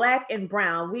world, Black and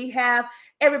brown. We have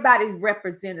everybody's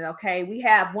represented. Okay. We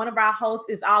have one of our hosts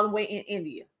is all the way in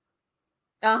India.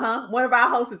 One of our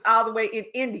hosts is all the way in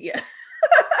India.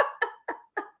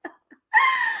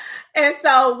 And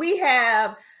so we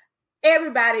have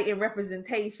everybody in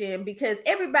representation because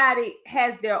everybody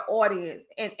has their audience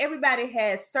and everybody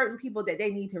has certain people that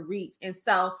they need to reach. And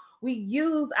so we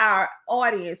use our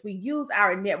audience, we use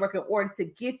our network in order to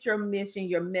get your mission,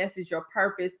 your message, your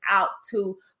purpose out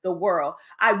to the world.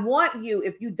 I want you,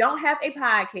 if you don't have a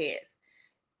podcast,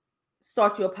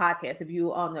 start your podcast if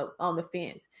you're on the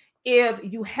fence. If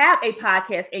you have a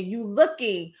podcast and you're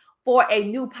looking for a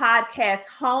new podcast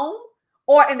home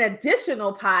or an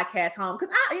additional podcast home,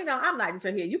 because I'm not just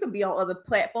right here. You can be on other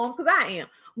platforms because I am.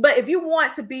 But if you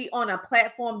want to be on a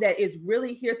platform that is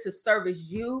really here to service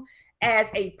you as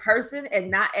a person and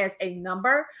not as a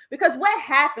number, because what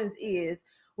happens is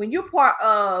when you're part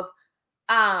of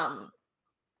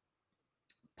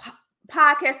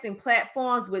podcasting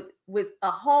platforms with a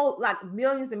whole like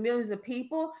millions and millions of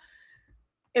people,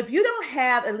 if you don't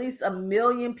have at least 1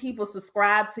 million people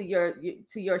subscribe to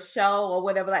your show or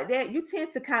whatever like that, you tend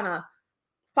to kind of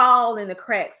fall in the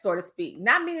cracks, so to speak.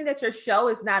 Not meaning that your show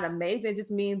is not amazing, it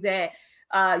just means that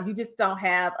you just don't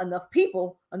have enough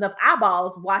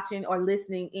eyeballs watching or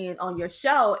listening in on your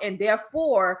show. And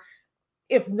therefore,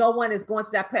 if no one is going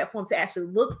to that platform to actually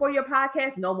look for your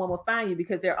podcast, no one will find you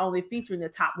because they're only featuring the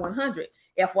top 100.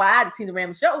 FYI, the Tina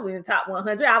Ramon Show was in the top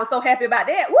 100. I was so happy about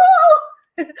that. Woo!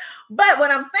 But what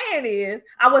I'm saying is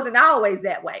I wasn't always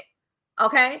that way.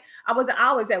 Okay. I wasn't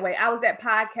always that way. I was that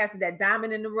podcaster, that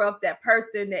diamond in the rough, that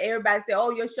person that everybody said,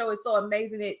 oh, your show is so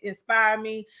amazing. It inspired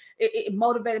me. It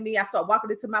motivated me. I started walking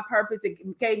into my purpose.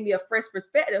 It gave me a fresh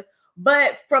perspective.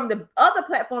 But from the other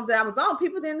platforms that I was on,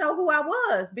 people didn't know who I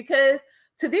was because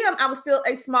to them, I was still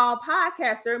a small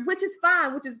podcaster, which is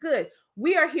fine, which is good.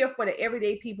 We are here for the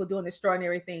everyday people doing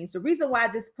extraordinary things. The reason why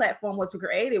this platform was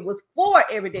created was for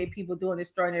everyday people doing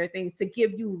extraordinary things, to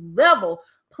give you level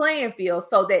playing field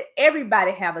so that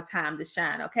everybody have a time to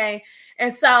shine. Okay.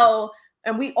 And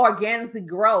we organically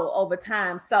grow over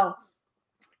time. So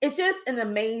it's just an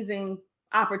amazing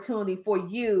opportunity for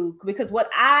you, because what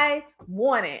I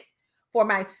wanted for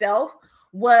myself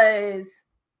was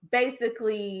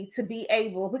basically to be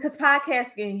able, because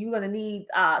podcasting, you're going to need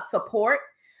support.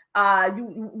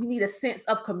 You need a sense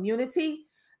of community.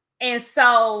 And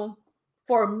so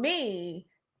for me,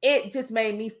 it just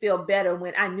made me feel better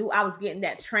when I knew I was getting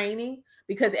that training,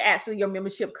 because actually your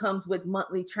membership comes with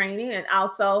monthly training. And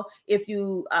also if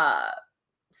you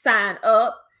sign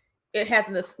up, it has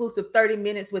an exclusive 30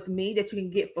 minutes with me that you can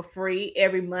get for free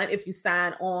every month if you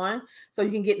sign on. So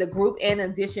you can get the group, and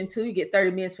in addition to, you get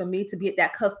 30 minutes from me to get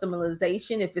that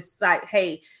customization. If it's like,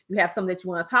 hey, you have something that you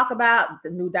want to talk about, the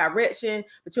new direction,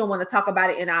 but you don't want to talk about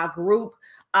it in our group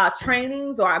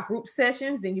trainings or our group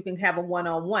sessions, then you can have a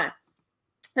one-on-one.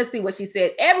 Let's see what she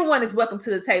said. Everyone is welcome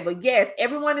to the table. Yes,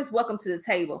 everyone is welcome to the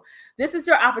table. This is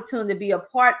your opportunity to be a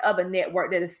part of a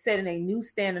network that is setting a new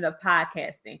standard of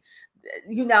podcasting.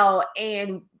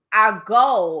 and our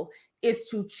goal is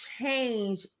to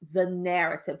change the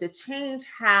narrative, to change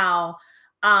how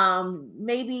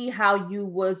maybe how you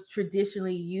was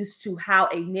traditionally used to how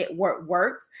a network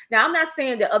works. Now, I'm not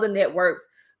saying that other networks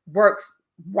works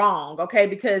wrong, okay,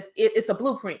 because it's a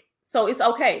blueprint, so it's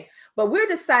okay. But we're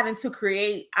deciding to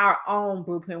create our own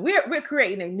blueprint. We're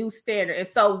creating a new standard, and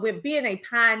so with being a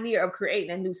pioneer of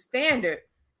creating a new standard,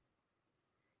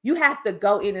 you have to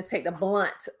go in and take the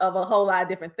blunt of a whole lot of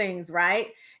different things, right?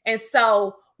 And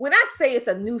so when I say it's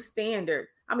a new standard,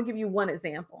 I'm gonna give you one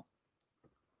example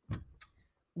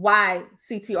why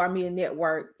CTR Media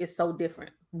Network is so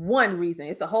different. One reason,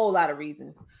 it's a whole lot of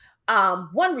reasons.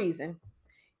 One reason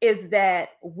is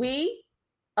that we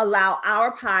allow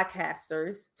our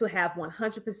podcasters to have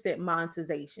 100%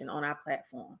 monetization on our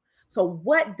platform. So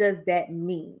what does that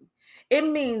mean? It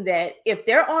means that if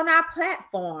they're on our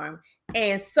platform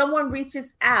and someone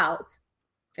reaches out,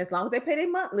 as long as they pay their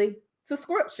monthly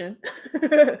subscription,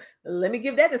 let me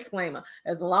give that disclaimer.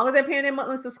 As long as they're paying their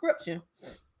monthly subscription,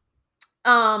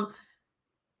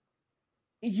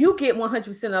 you get 100%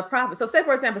 of the profit. So say,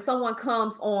 for example, someone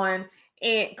comes on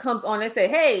and say,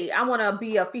 hey, I want to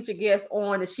be a featured guest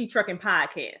on the She Trucking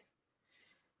podcast.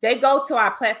 They go to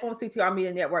our platform,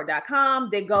 ctrmedianetwork.com.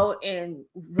 They go and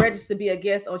register to be a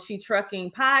guest on She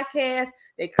Trucking podcast.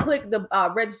 They click the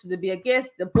register to be a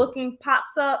guest. The booking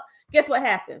pops up. Guess what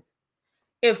happens?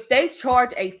 If they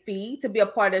charge a fee to be a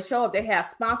part of the show, if they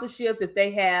have sponsorships, if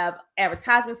they have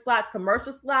advertisement slots,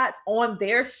 commercial slots on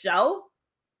their show,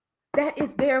 that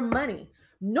is their money.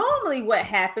 Normally what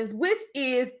happens, which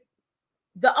is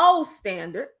the old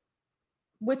standard,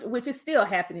 which is still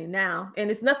happening now, and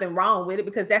there's nothing wrong with it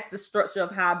because that's the structure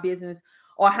of how business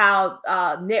or how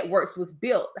networks was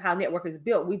built, how network is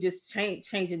built. We just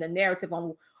changing the narrative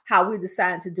on how we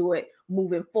decided to do it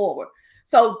moving forward.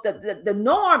 So the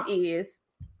norm is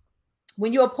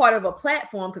when you're a part of a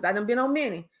platform, because I've been on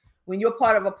many, when you're a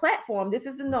part of a platform, this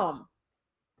is the norm,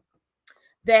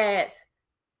 that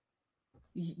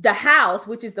the house,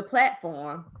 which is the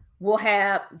platform, will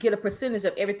get a percentage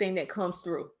of everything that comes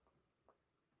through,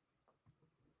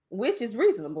 which is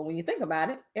reasonable when you think about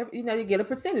it. You get a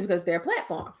percentage because they're a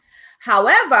platform.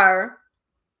 However,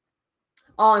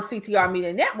 on CTR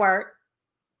Media Network,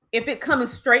 if it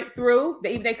comes straight through,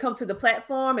 they come to the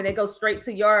platform and they go straight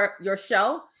to your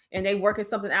show and they working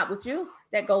something out with you,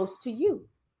 that goes to you.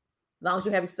 As long as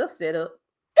you have your stuff set up,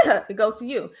 it goes to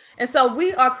you. And so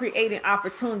we are creating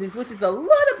opportunities, which is a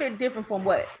little bit different from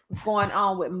what's going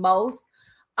on with most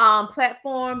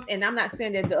platforms. And I'm not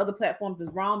saying that the other platforms is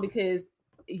wrong, because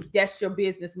that's your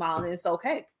business model and it's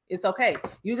okay. It's okay.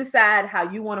 You decide how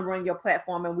you want to run your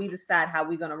platform and we decide how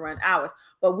we're going to run ours.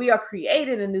 But we are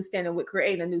creating a new standard. We're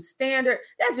creating a new standard.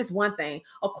 That's just one thing.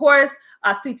 Of course,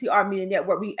 CTR Media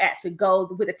Network, we actually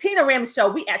go with the Tina Ramsey Show.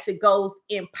 We actually goes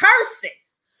in person.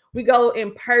 We go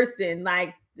in person.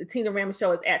 Like the Tina Ramsey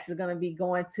Show is actually going to be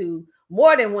going to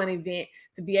more than one event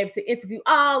to be able to interview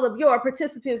all of your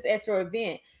participants at your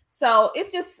event. So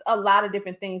it's just a lot of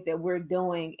different things that we're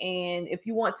doing. And if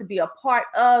you want to be a part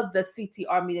of the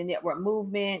CTR Media Network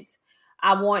movement,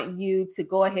 I want you to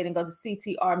go ahead and go to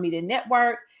CTR Media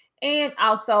Network. And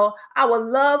also, I would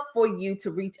love for you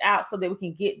to reach out so that we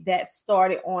can get that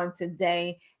started on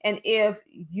today. And if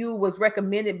you was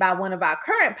recommended by one of our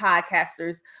current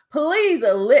podcasters, please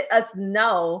let us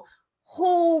know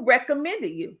who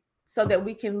recommended you so that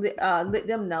we can let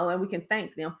them know and we can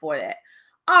thank them for that.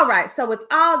 All right. So with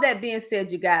all that being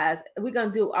said, you guys, we're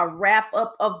going to do a wrap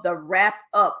up of the wrap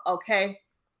up. Okay.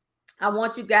 I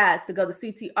want you guys to go to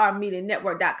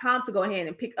ctrmedianetwork.com to go ahead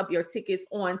and pick up your tickets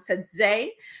on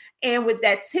today. And with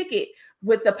that ticket,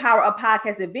 with the Power Up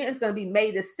Podcast event, it's going to be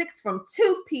May the 6th from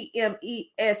 2 p.m.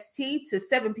 EST to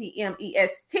 7 p.m.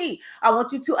 EST. I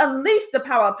want you to unleash the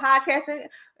power of podcasting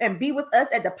and be with us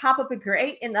at the Pop-Up and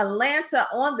Create in Atlanta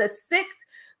on the 6th.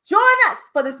 Join us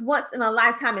for this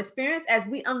once-in-a-lifetime experience as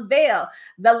we unveil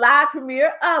the live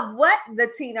premiere of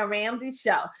The Tina Ramsey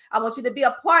Show. I want you to be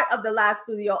a part of the live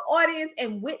studio audience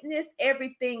and witness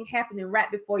everything happening right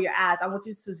before your eyes. I want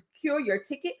you to secure your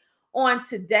ticket on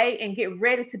today and get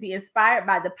ready to be inspired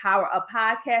by the power of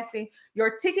podcasting.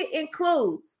 Your ticket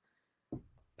includes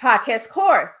podcast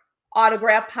course,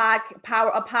 autographed Power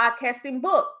of Podcasting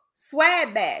book,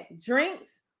 swag bag, drinks,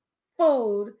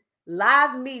 food,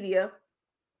 live media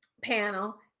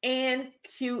panel, and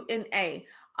Q&A.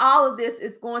 All of this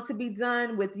is going to be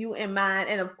done with you in mind.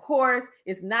 And of course,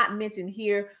 it's not mentioned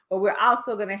here, but we're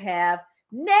also going to have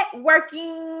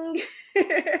networking.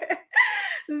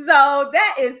 So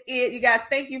that is it. You guys,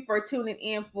 thank you for tuning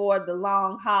in for the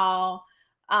long haul.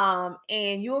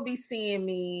 And you'll be seeing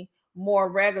me more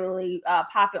regularly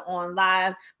popping on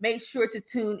live. Make sure to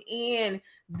tune in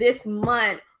this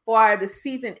month for the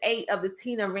season 8 of the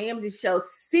Tina Ramsey Show,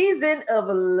 Season of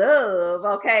Love.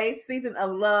 Okay, Season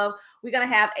of Love. We're gonna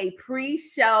have a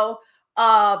pre-show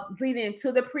leading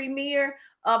into the premiere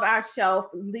of our show,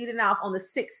 leading off on the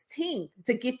 16th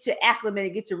to get you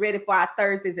acclimated, get you ready for our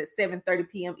Thursdays at 7:30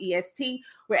 p.m. EST.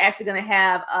 We're actually going to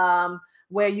have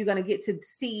where you're going to get to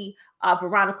see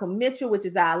Veronica Mitchell, which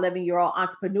is our 11-year-old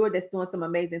entrepreneur that's doing some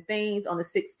amazing things on the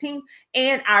 16th.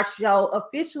 And our show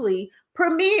officially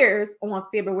premieres on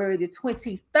February the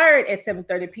 23rd at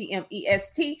 7:30 p.m.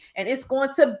 EST. And it's going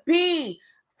to be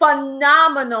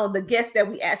phenomenal, the guests that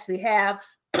we actually have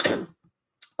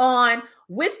on,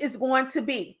 which is going to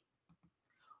be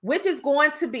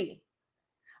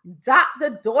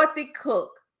Dr. Dorothy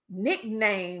Cook,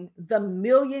 nicknamed the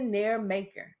Millionaire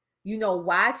Maker. You know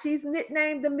why she's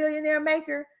nicknamed the Millionaire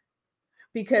Maker?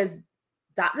 Because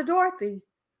Dr. Dorothy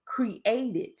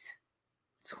created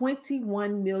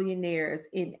 21 millionaires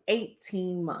in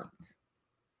 18 months.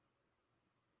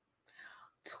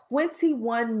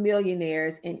 21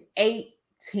 millionaires in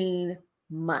 18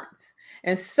 months.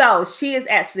 And so she is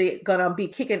actually going to be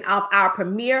kicking off our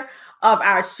premiere of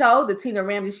our show, the Tina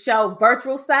Ramsey Show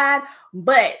virtual side.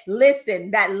 But listen,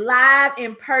 that live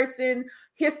in-person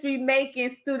history-making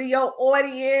studio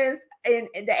audience in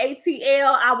the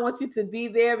ATL, I want you to be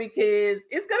there because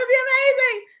it's going to be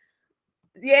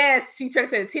amazing. Yes, she said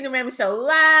the Tina Ramsey Show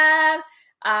live.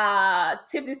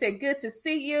 Tiffany said, good to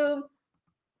see you.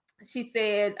 She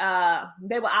said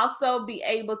they will also be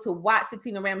able to watch the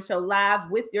Tina Ramsey Show live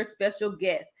with your special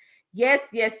guests. Yes.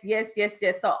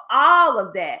 So all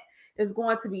of that is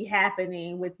going to be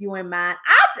happening with you in mind.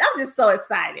 I'm just so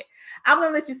excited. I'm going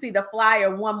to let you see the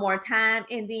flyer one more time.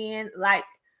 And then I'm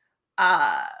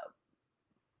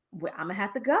going to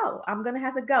have to go.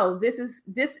 This is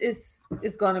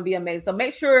going to be amazing. So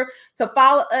make sure to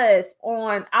follow us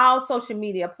on all social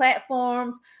media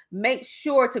platforms. Make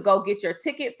sure to go get your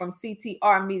ticket from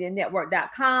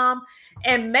ctrmedianetwork.com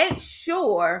and make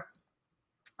sure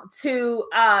to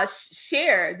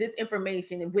share this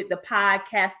information with the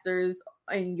podcasters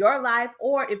in your life,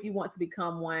 or if you want to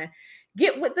become one,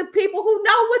 get with the people who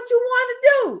know what you want to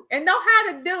do and know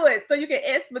how to do it so you can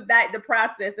expedite the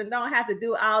process and don't have to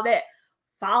do all that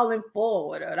falling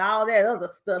forward or all that other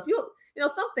stuff. You know,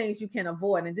 some things you can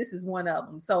avoid, and this is one of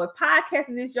them. So if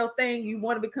podcasting is your thing, you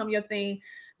want to become your thing,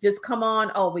 just come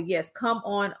on over. Yes, come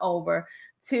on over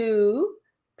to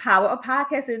Power of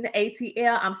Podcasting in the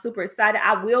ATL. I'm super excited.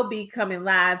 I will be coming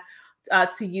live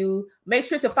to you. Make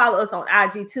sure to follow us on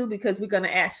IG too, because we're going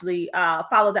to actually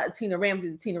follow that Tina Ramsey,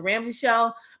 the Tina Ramsey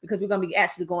Show, because we're going to be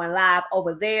actually going live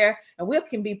over there, and we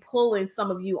can be pulling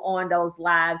some of you on those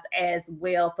lives as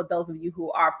well. For those of you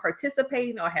who are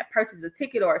participating or have purchased a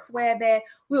ticket or a swag bag,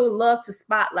 we would love to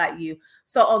spotlight you.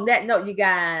 So on that note, you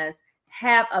guys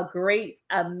have a great,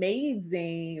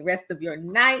 amazing rest of your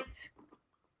night.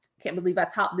 Can't believe I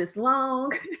talked this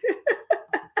long.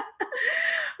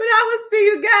 But I will see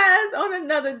you guys on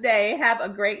another day. Have a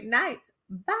great night.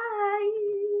 Bye.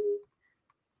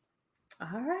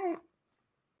 All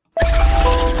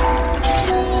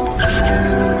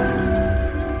right.